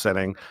musical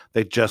setting.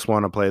 They just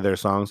want to play their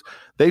songs.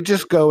 They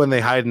just go and they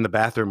hide in the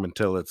bathroom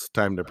until it's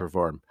time to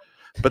perform,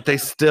 but they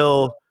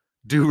still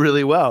do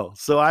really well.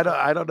 So I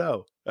don't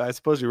know. I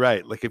suppose you're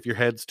right. Like if your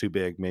head's too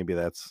big, maybe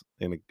that's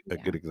a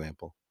good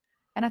example.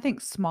 And I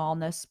think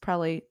smallness,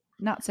 probably,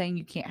 not saying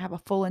you can't have a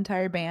full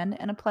entire band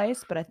in a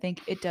place, but I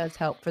think it does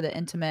help for the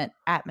intimate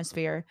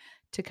atmosphere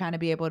to kind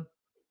of be able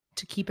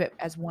to keep it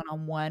as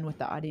one-on-one with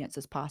the audience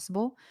as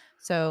possible.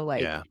 So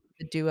like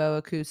the duo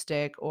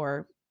acoustic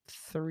or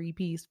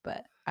 3-piece,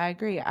 but I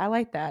agree. I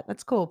like that.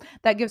 That's cool.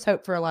 That gives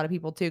hope for a lot of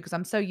people too, because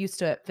I'm so used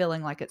to it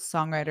feeling like it's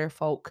songwriter,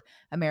 folk,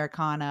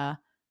 Americana,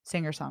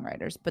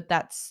 singer-songwriters. But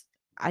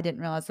I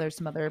didn't realize there's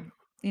some other,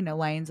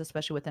 lanes,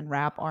 especially within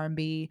rap,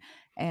 R&B,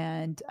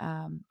 and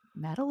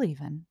metal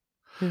even.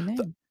 Who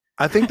knew?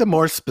 I think the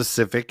more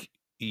specific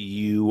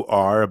you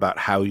are about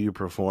how you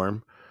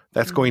perform,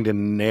 that's going to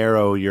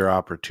narrow your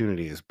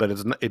opportunities, but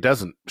it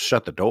doesn't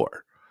shut the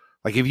door.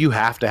 Like if you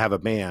have to have a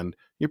band,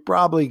 you're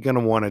probably going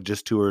to want to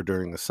just tour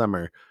during the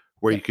summer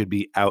where you could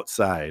be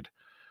outside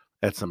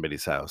at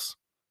somebody's house.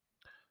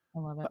 I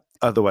love it.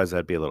 Otherwise,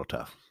 that'd be a little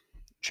tough.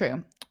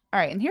 True. All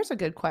right. And here's a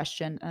good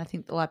question. And I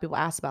think a lot of people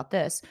ask about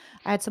this.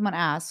 I had someone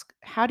ask,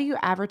 how do you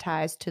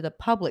advertise to the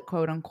public,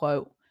 quote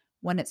unquote,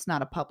 when it's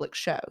not a public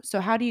show?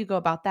 So how do you go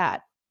about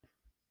that?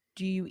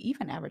 Do you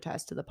even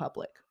advertise to the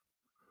public?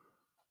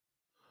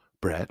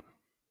 Brett?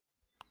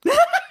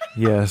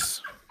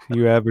 Yes,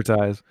 you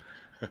advertise.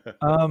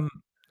 Well,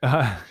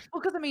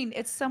 because I mean,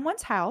 it's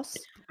someone's house.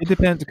 It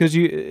depends because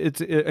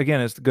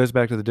it goes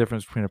back to the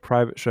difference between a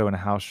private show and a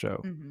house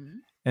show. Mm-hmm.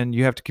 And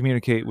you have to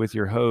communicate with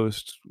your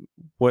host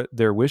what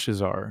their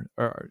wishes are.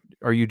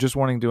 Are you just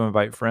wanting to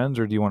invite friends,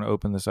 or do you want to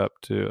open this up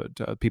to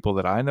people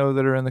that I know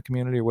that are in the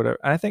community or whatever?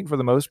 And I think for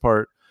the most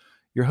part,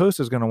 your host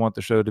is going to want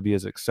the show to be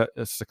as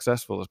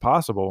successful as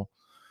possible.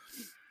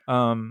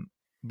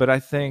 But I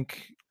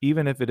think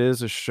even if it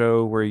is a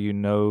show where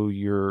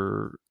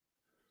you're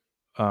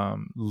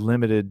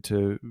limited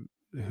to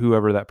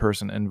whoever that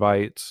person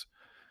invites,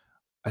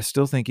 I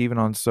still think even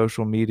on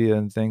social media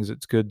and things,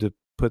 it's good to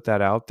put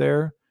that out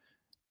there.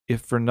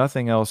 If for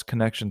nothing else,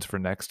 connections for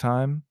next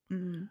time.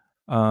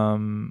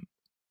 Mm-hmm.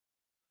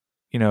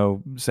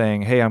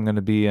 Saying, hey, I'm going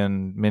to be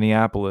in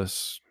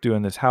Minneapolis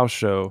doing this house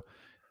show.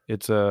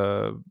 It's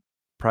a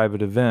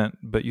private event,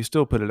 but you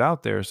still put it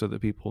out there so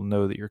that people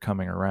know that you're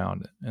coming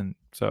around. And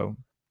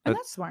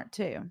that's smart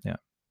too. Yeah.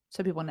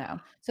 So people know.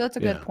 So that's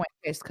a good point,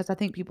 because I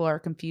think people are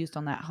confused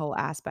on that whole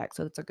aspect.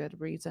 So it's a good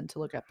reason to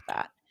look up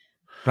that.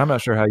 But I'm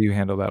not sure how you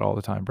handle that all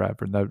the time,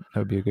 Bradford. That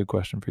would be a good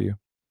question for you.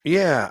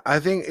 Yeah,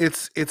 I think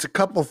it's a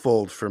couple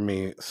fold for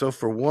me. So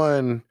for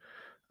one,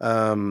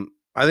 I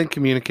think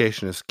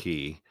communication is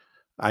key.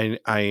 I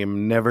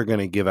am never going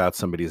to give out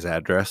somebody's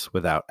address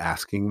without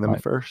asking them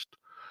first.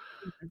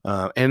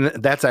 And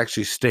that's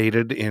actually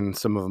stated in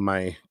some of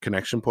my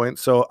connection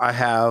points. So I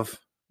have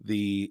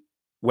the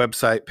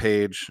website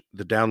page,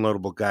 the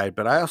downloadable guide,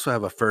 but I also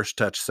have a first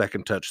touch,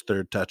 second touch,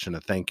 third touch, and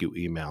a thank you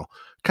email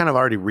kind of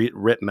already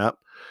written up.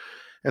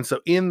 And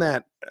so in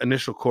that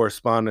initial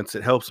correspondence,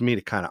 it helps me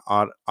to kind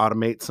of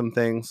automate some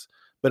things,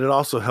 but it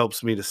also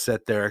helps me to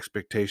set their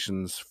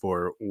expectations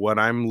for what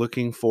I'm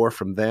looking for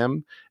from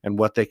them and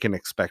what they can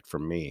expect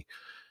from me.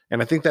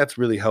 And I think that's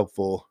really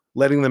helpful,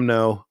 letting them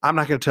know I'm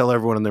not going to tell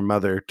everyone and their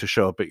mother to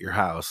show up at your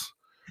house.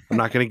 I'm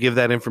not going to give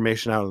that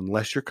information out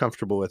unless you're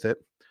comfortable with it.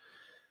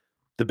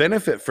 The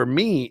benefit for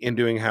me in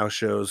doing house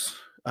shows,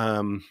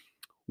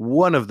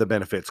 one of the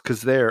benefits,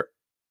 because there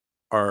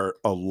are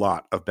a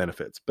lot of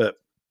benefits, but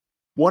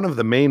one of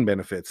the main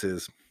benefits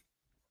is,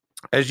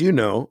 as you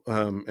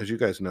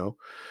guys know,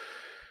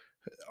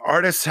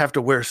 artists have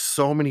to wear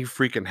so many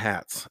freaking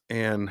hats,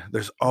 and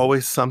there's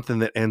always something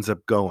that ends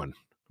up going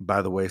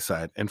by the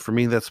wayside. And for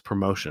me, that's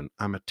promotion.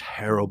 I'm a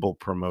terrible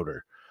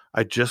promoter.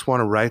 I just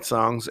want to write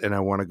songs and I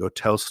want to go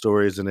tell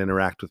stories and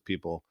interact with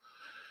people.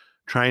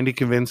 Trying to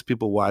convince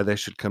people why they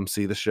should come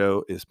see the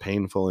show is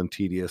painful and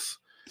tedious.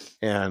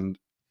 And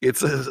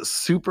it's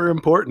super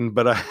important,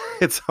 but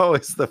it's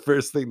always the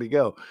first thing to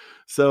go.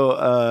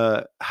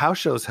 So house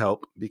shows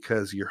help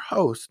because your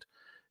host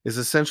is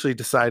essentially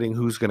deciding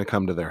who's going to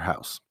come to their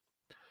house.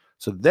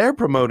 So they're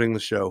promoting the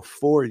show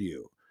for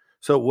you.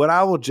 So what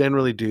I will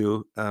generally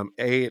do,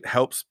 it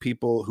helps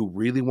people who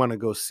really want to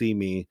go see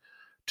me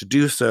to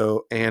do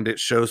so, and it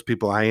shows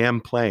people I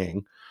am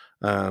playing.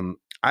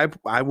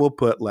 I will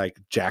put like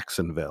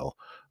Jacksonville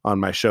on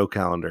my show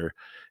calendar,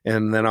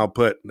 and then I'll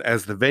put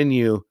as the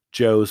venue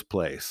Joe's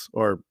Place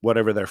or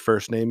whatever their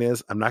first name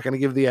is. I'm not going to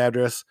give the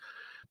address.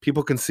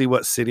 People can see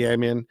what city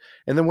I'm in.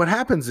 And then what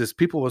happens is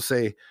people will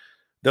say,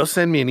 they'll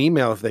send me an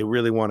email if they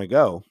really want to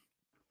go.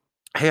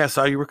 Hey, I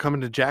saw you were coming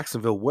to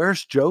Jacksonville.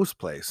 Where's Joe's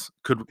Place?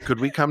 Could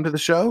we come to the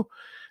show?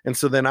 And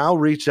so then I'll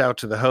reach out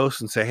to the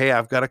host and say, hey,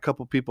 I've got a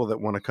couple people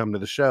that want to come to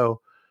the show.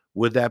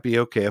 Would that be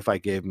okay if I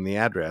gave them the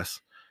address?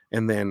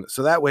 And then,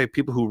 so that way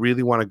people who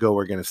really want to go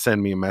are going to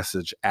send me a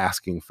message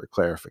asking for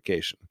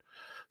clarification.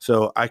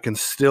 So I can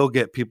still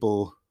get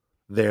people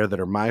there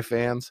that are my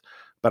fans,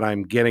 but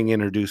I'm getting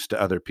introduced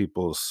to other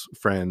people's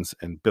friends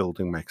and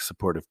building my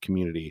supportive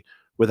community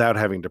without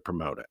having to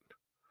promote it.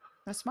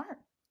 That's smart.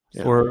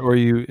 Yeah. Or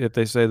you, if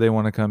they say they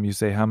want to come, you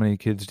say, how many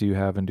kids do you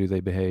have and do they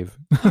behave?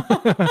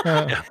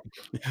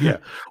 Yeah.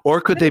 Or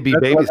could they be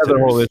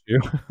babysitters?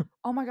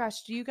 Oh my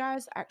gosh. Do you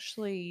guys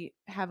actually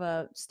have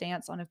a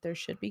stance on if there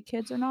should be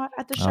kids or not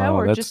at the show,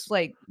 or just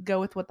like go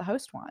with what the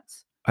host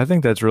wants? I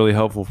think that's really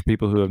helpful for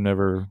people who have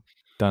never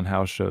done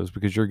house shows,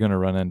 because you're going to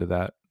run into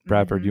that.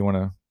 Bradford, you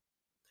want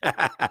to?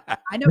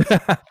 I know.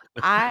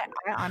 I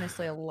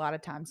honestly a lot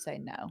of times say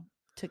no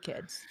to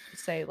kids.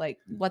 Say like,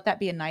 let that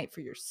be a night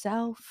for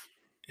yourself.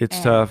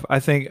 It's tough. I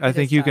think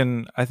you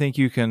can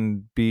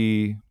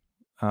be,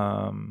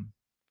 you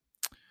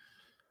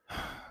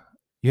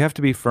have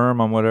to be firm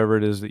on whatever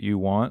it is that you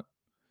want,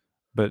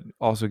 but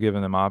also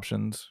giving them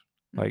options.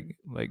 like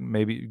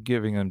maybe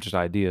giving them just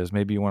ideas.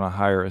 Maybe you want to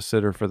hire a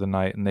sitter for the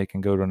night and they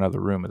can go to another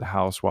room of the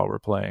house while we're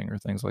playing, or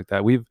things like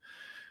that.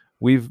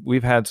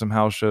 We've had some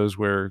house shows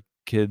where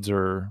kids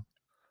are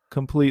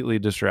completely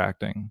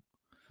distracting.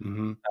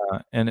 Mm-hmm.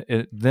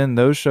 And then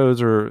those shows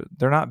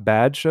they're not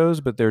bad shows,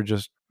 but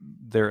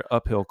they're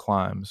uphill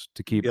climbs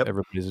to keep Yep.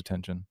 everybody's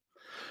attention.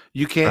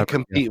 You can't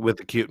compete with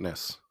the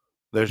cuteness.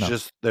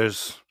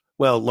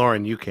 Well,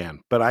 Lauren, you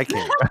can, but I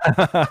can't.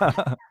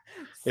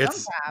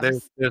 There's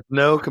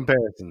no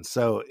comparison.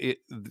 So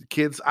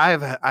kids,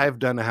 I've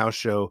done a house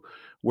show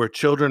where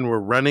children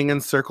were running in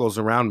circles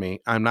around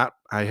me.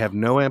 I have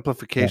no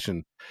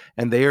amplification,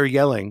 and they are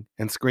yelling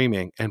and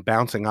screaming and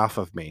bouncing off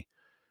of me.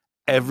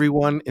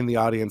 Everyone in the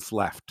audience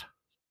left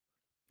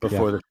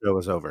before the show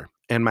was over.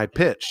 And my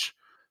pitch,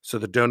 so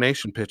the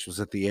donation pitch, was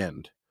at the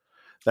end.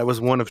 That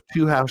was one of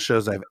 2 house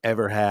shows I've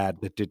ever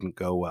had that didn't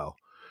go well.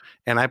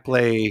 And I've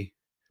played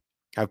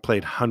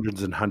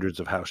hundreds and hundreds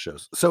of house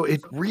shows. So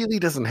it really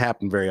doesn't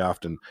happen very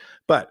often.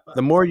 But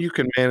the more you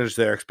can manage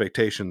their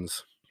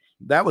expectations,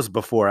 that was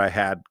before I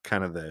had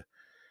kind of the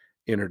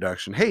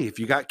introduction. Hey, if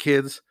you got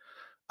kids,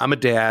 I'm a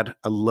dad.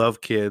 I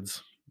love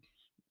kids.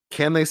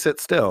 Can they sit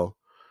still?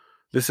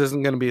 This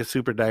isn't going to be a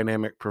super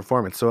dynamic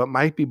performance. So it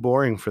might be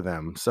boring for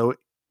them. So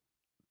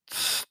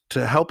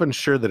to help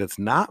ensure that it's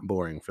not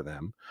boring for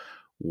them,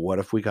 what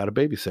if we got a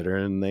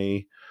babysitter and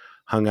they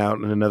hung out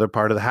in another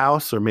part of the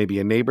house, or maybe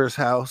a neighbor's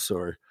house,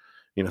 or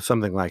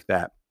something like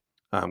that?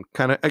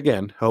 Kind of,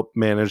 again, help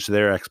manage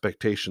their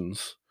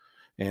expectations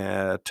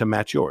to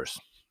match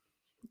yours.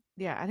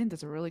 Yeah, I think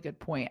that's a really good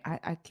point.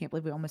 I can't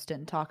believe we almost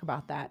didn't talk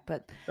about that.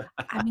 But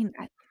I mean,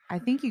 I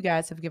think you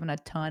guys have given a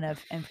ton of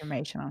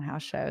information on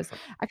house shows.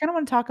 I kind of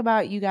want to talk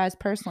about you guys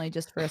personally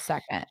just for a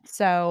second.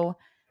 So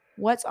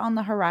what's on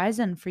the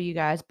horizon for you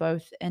guys,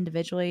 both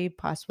individually,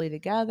 possibly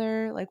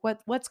together? Like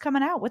what's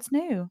coming out? What's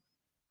new?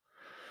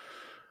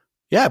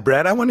 Yeah,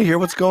 Brad, I want to hear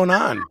what's going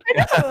on.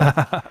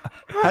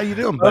 How you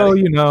doing,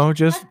 buddy? Oh, I'm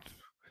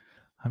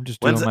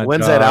just doing my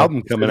when's job, that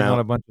album coming out? On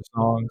a bunch of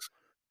songs.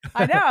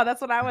 I know,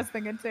 that's what I was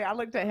thinking too. I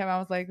looked at him, I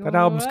was like, that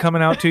album's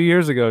coming out 2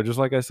 years ago, just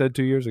like I said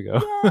 2 years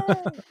ago.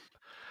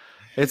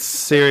 It's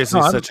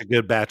seriously such a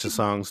good batch of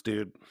songs,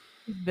 dude.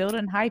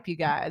 Building hype, you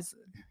guys.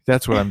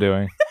 That's what I'm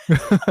doing.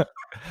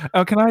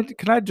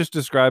 Can I just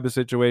describe a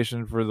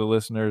situation for the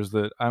listeners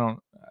that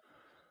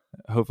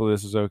hopefully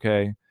this is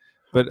okay.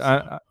 But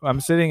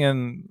I'm sitting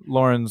in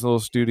Lauren's little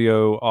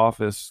studio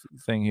office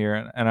thing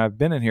here, and I've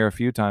been in here a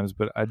few times,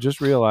 but I just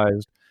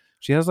realized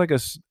she has like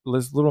this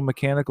little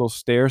mechanical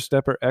stair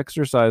stepper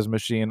exercise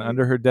machine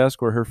under her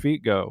desk where her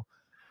feet go.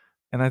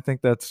 And I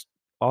think that's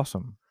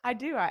awesome. I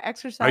do. I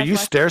exercise. Are you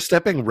stair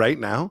stepping right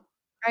now?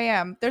 I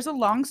am. There's a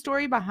long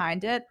story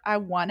behind it. I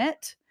won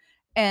it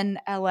in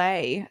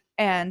LA,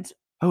 and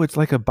it's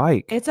like a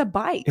bike. It's a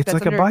bike. It's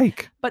like a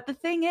bike. But the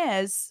thing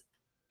is,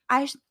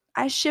 I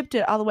shipped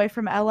it all the way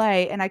from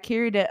LA, and I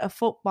carried it a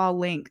football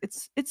length.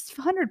 It's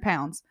 100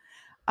 pounds.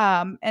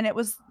 And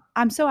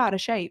I'm so out of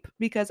shape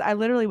because I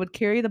literally would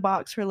carry the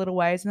box for a little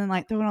ways and then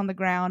like throw it on the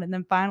ground. And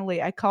then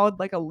finally I called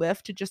like a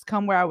Lyft to just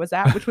come where I was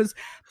at, which was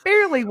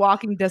barely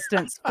walking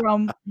distance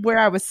from where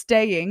I was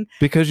staying.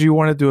 Because you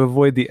wanted to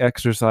avoid the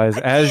exercise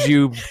as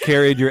you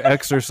carried your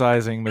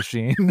exercising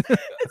machine. Isn't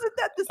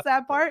that the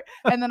sad part?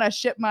 And then I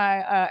shipped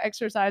my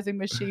exercising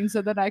machine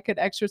so that I could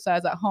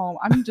exercise at home.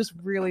 I'm just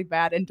really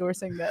bad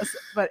endorsing this,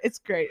 but it's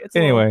great.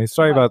 Anyway,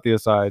 sorry about the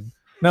aside.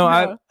 No,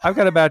 I've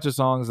got a batch of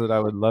songs that I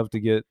would love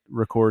to get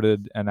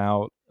recorded and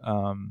out.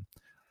 I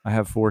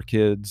have 4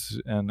 kids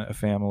and a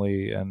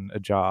family and a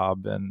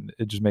job, and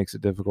it just makes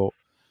it difficult.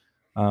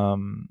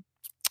 I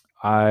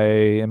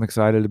am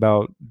excited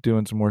about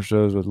doing some more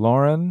shows with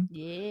Lauren.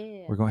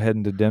 Yeah. We're going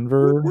heading to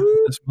Denver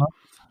this month.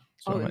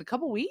 So in a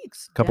couple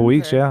weeks. Couple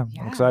weeks, yeah.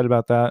 I'm excited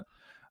about that.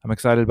 I'm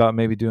excited about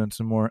maybe doing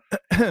some more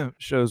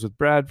shows with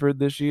Bradford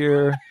this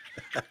year.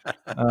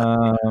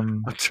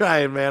 I'm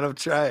trying, man. I'm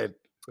trying.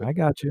 I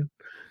got you.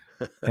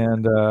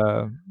 And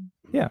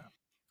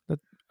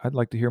I'd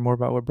like to hear more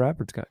about what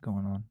Bradford's got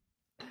going on.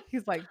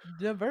 He's like,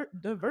 divert.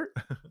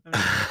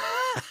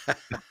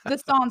 The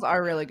songs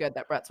are really good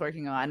that Brett's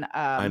working on.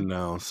 I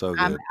know, so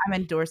good. I'm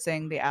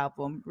endorsing the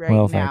album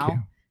now. Thank you.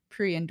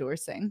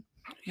 Pre-endorsing.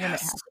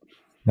 Yes.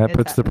 That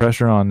puts the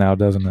pressure on now,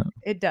 doesn't it?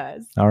 It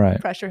does. All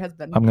right. Pressure has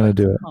been. I'm going to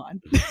do it.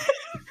 On.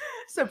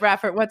 So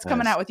Bradford, what's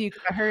coming out with you?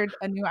 I heard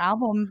a new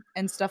album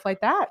and stuff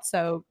like that.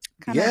 So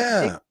kind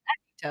of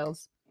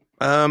details.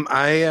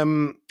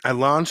 I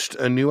launched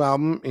a new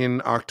album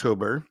in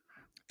October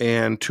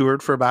and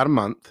toured for about a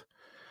month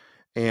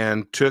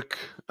and took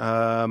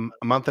a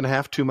month and a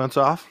half, 2 months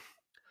off.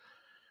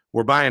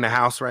 We're buying a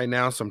house right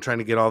now, so I'm trying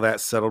to get all that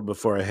settled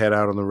before I head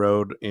out on the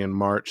road in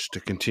March to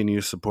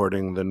continue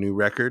supporting the new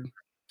record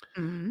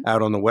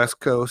out on the West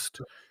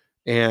Coast.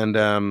 And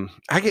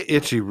I get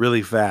itchy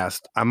really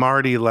fast. I'm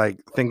already like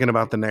thinking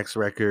about the next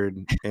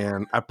record,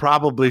 and I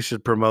probably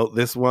should promote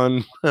this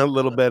one a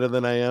little better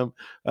than I am.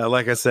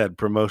 Like I said,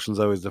 promotion's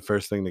always the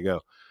first thing to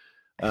go.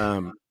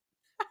 So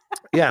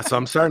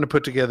I'm starting to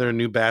put together a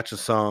new batch of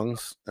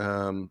songs.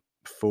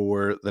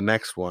 for the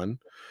next one.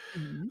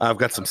 Mhm. I've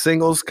got some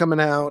singles coming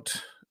out,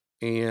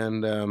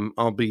 and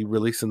I'll be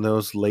releasing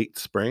those late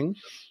spring.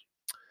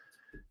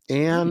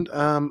 And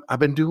I've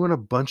been doing a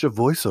bunch of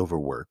voiceover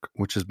work,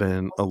 which has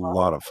been a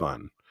lot of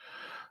fun.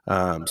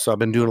 So I've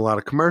been doing a lot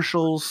of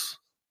commercials.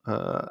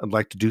 I'd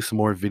like to do some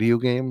more video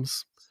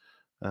games.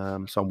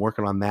 So I'm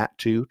working on that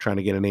too, trying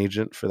to get an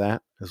agent for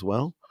that as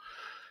well.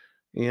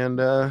 And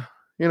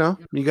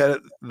you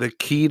got the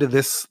key to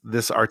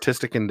this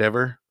artistic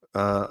endeavor,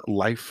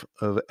 life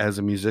as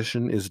a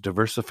musician, is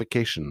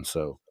diversification.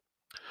 So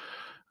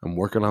I'm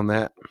working on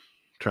that,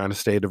 trying to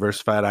stay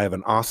diversified. I have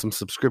an awesome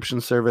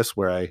subscription service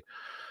where I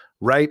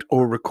write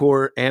or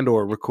record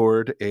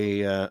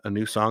a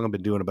new song. I've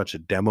been doing a bunch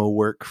of demo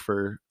work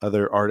for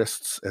other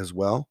artists as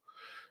well.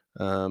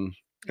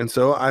 And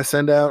so I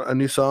send out a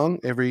new song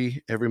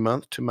every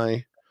month to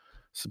my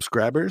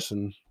subscribers,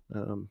 and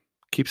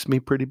keeps me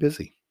pretty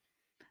busy.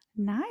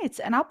 Nice.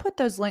 And I'll put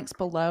those links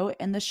below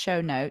in the show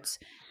notes.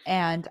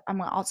 And I'm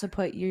going to also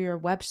put your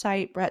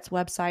website, Brett's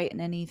website, and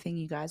anything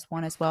you guys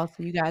want as well.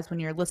 So you guys, when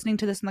you're listening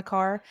to this in the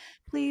car,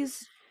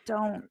 please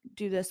don't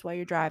do this while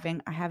you're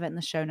driving. I have it in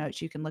the show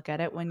notes. You can look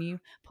at it when you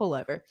pull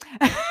over.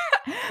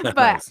 But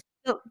Nice.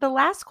 the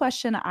last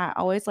question I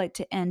always like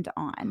to end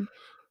on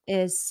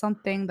is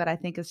something that I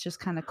think is just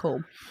kind of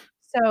cool.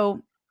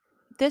 So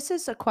this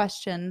is a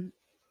question.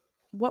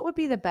 What would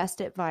be the best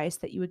advice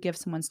that you would give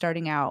someone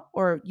starting out,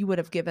 or you would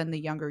have given the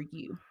younger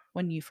you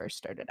when you first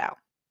started out?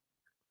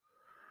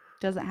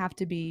 Doesn't have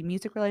to be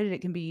music related. It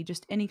can be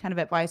just any kind of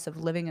advice of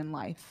living in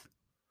life.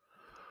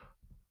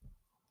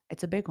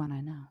 It's a big one,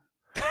 I know.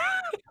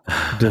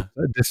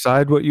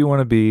 Decide what you want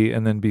to be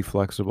and then be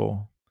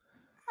flexible.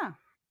 Huh.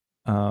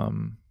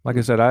 Like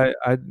I said, I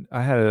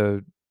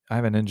have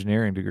an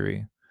engineering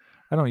degree.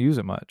 I don't use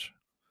it much.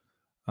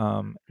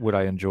 Would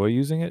I enjoy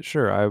using it?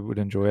 Sure, I would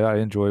enjoy it. I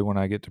enjoy when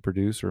I get to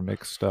produce or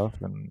mix stuff,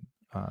 and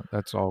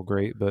that's all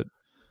great. But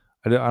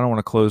I don't want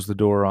to close the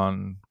door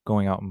on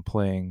going out and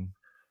playing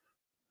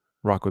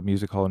Rockwood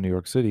Music Hall in New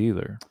York City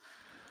either.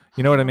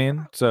 You know what I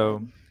mean?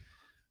 So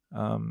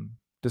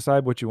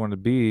decide what you want to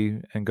be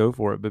and go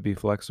for it, but be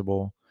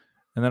flexible.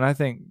 And then I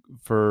think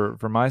for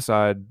my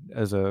side,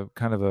 as a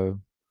kind of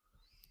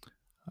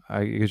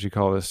I guess you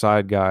call it a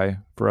side guy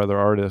for other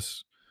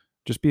artists,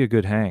 just be a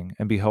good hang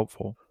and be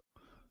helpful.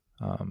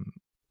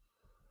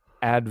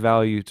 Add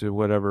value to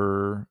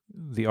whatever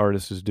the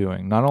artist is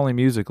doing, not only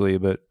musically,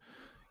 but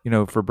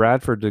for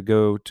Bradford to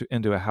go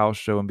into a house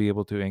show and be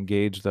able to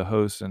engage the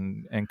hosts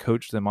and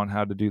coach them on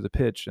how to do the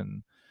pitch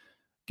and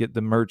get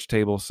the merch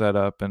table set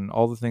up and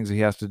all the things he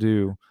has to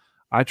do.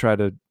 I'll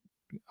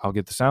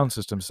get the sound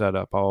system set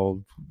up.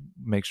 I'll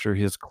make sure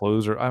his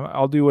clothes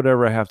I'll do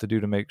whatever I have to do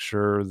to make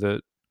sure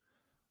that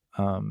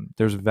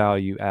there's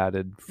value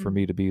added for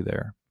me to be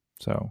there.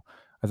 So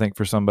I think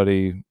for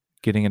somebody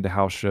getting into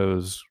house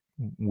shows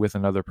with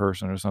another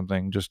person or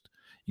something, just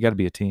you got to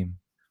be a team.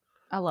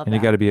 I love and that.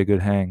 you got to be a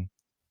good hang,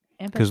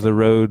 because the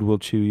road will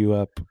chew you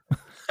up.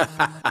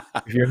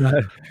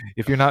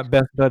 If you're not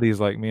best buddies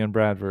like me and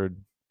Bradford,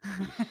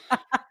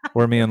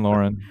 or me and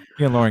Lauren.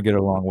 Me and Lauren get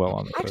along well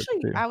on the road.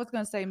 Actually, too. I was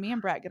going to say me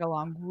and Brett get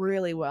along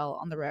really well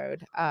on the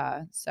road.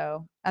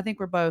 So I think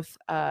we're both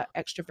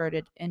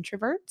extroverted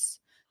introverts.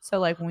 So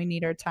like when we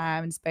need our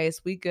time and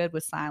space, we good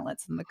with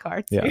silence in the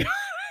car too. Yeah.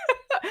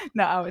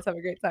 No, I always have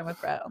a great time with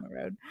Brett on the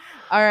road.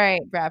 All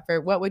right,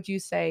 Bradford, what would you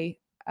say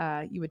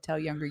you would tell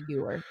younger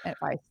you or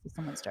advice to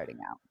someone starting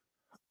out?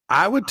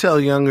 I would tell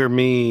younger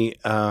me,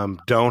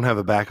 don't have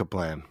a backup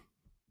plan.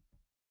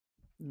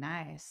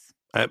 Nice.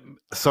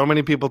 So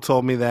many people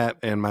told me that,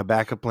 and my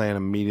backup plan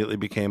immediately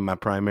became my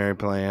primary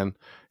plan,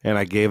 and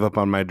I gave up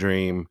on my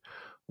dream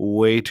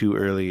way too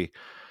early.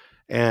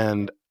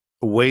 And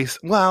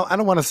well, I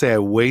don't want to say I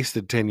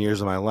wasted 10 years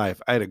of my life.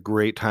 I had a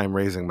great time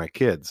raising my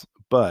kids,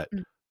 but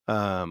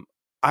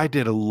I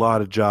did a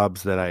lot of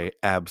jobs that I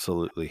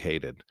absolutely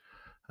hated.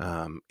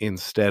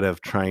 Instead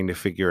of trying to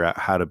figure out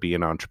how to be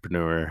an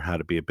entrepreneur, how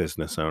to be a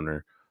business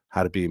owner,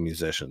 how to be a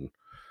musician.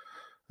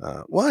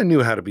 Well, I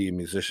knew how to be a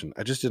musician.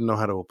 I just didn't know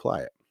how to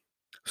apply it.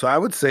 So I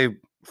would say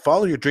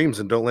follow your dreams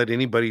and don't let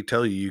anybody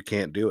tell you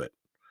can't do it.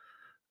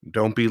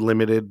 Don't be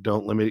limited.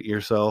 Don't limit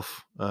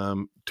yourself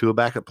to a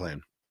backup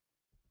plan.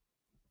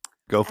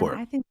 Go for it.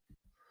 I think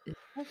it's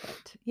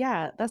perfect.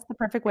 Yeah, that's the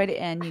perfect way to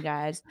end, you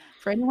guys.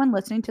 For anyone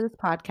listening to this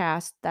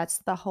podcast, that's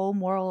the whole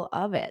moral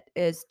of it,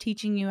 is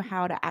teaching you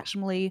how to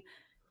actually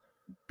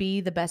be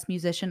the best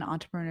musician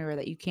entrepreneur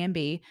that you can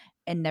be,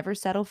 and never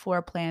settle for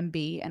a plan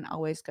B and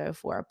always go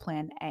for a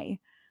plan A.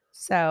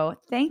 So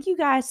thank you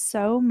guys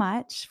so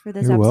much for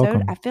this You're episode.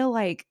 welcome. I feel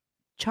like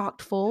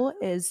chocked full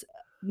is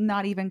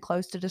not even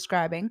close to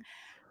describing.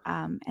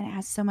 And it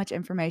has so much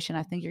information.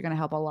 I think you're going to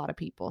help a lot of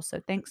people.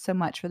 So thanks so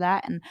much for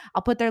that. And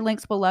I'll put their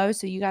links below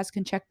so you guys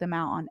can check them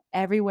out on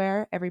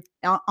everywhere.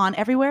 On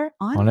everywhere.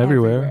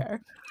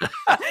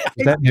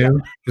 Is that new?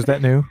 Is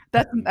that new?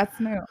 That's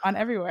new. On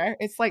everywhere.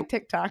 It's like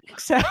TikTok.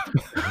 So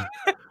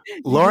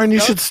Lauren, you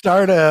should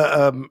start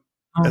a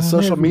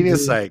social media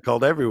site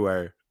called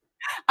Everywhere.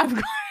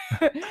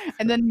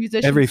 And then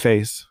musicians. Every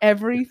face.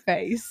 Every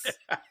face.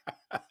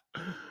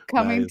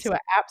 Coming Nice. to an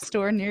app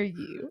store near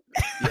you.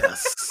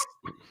 Yes.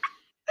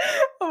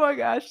 Oh my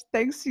gosh.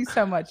 Thanks you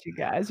so much, you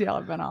guys. Y'all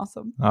have been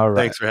awesome. All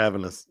right. Thanks for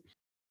having us.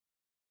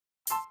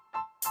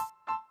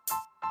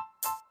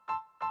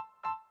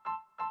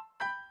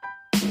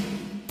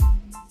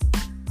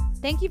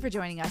 Thank you for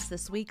joining us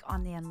this week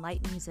on the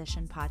Enlightened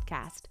Musician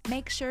podcast.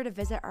 Make sure to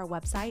visit our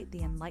website,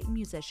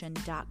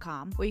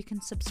 theenlightenedmusician.com, where you can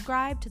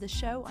subscribe to the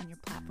show on your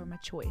platform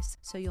of choice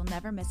so you'll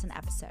never miss an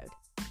episode.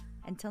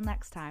 Until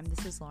next time,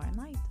 this is Lauren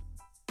Light.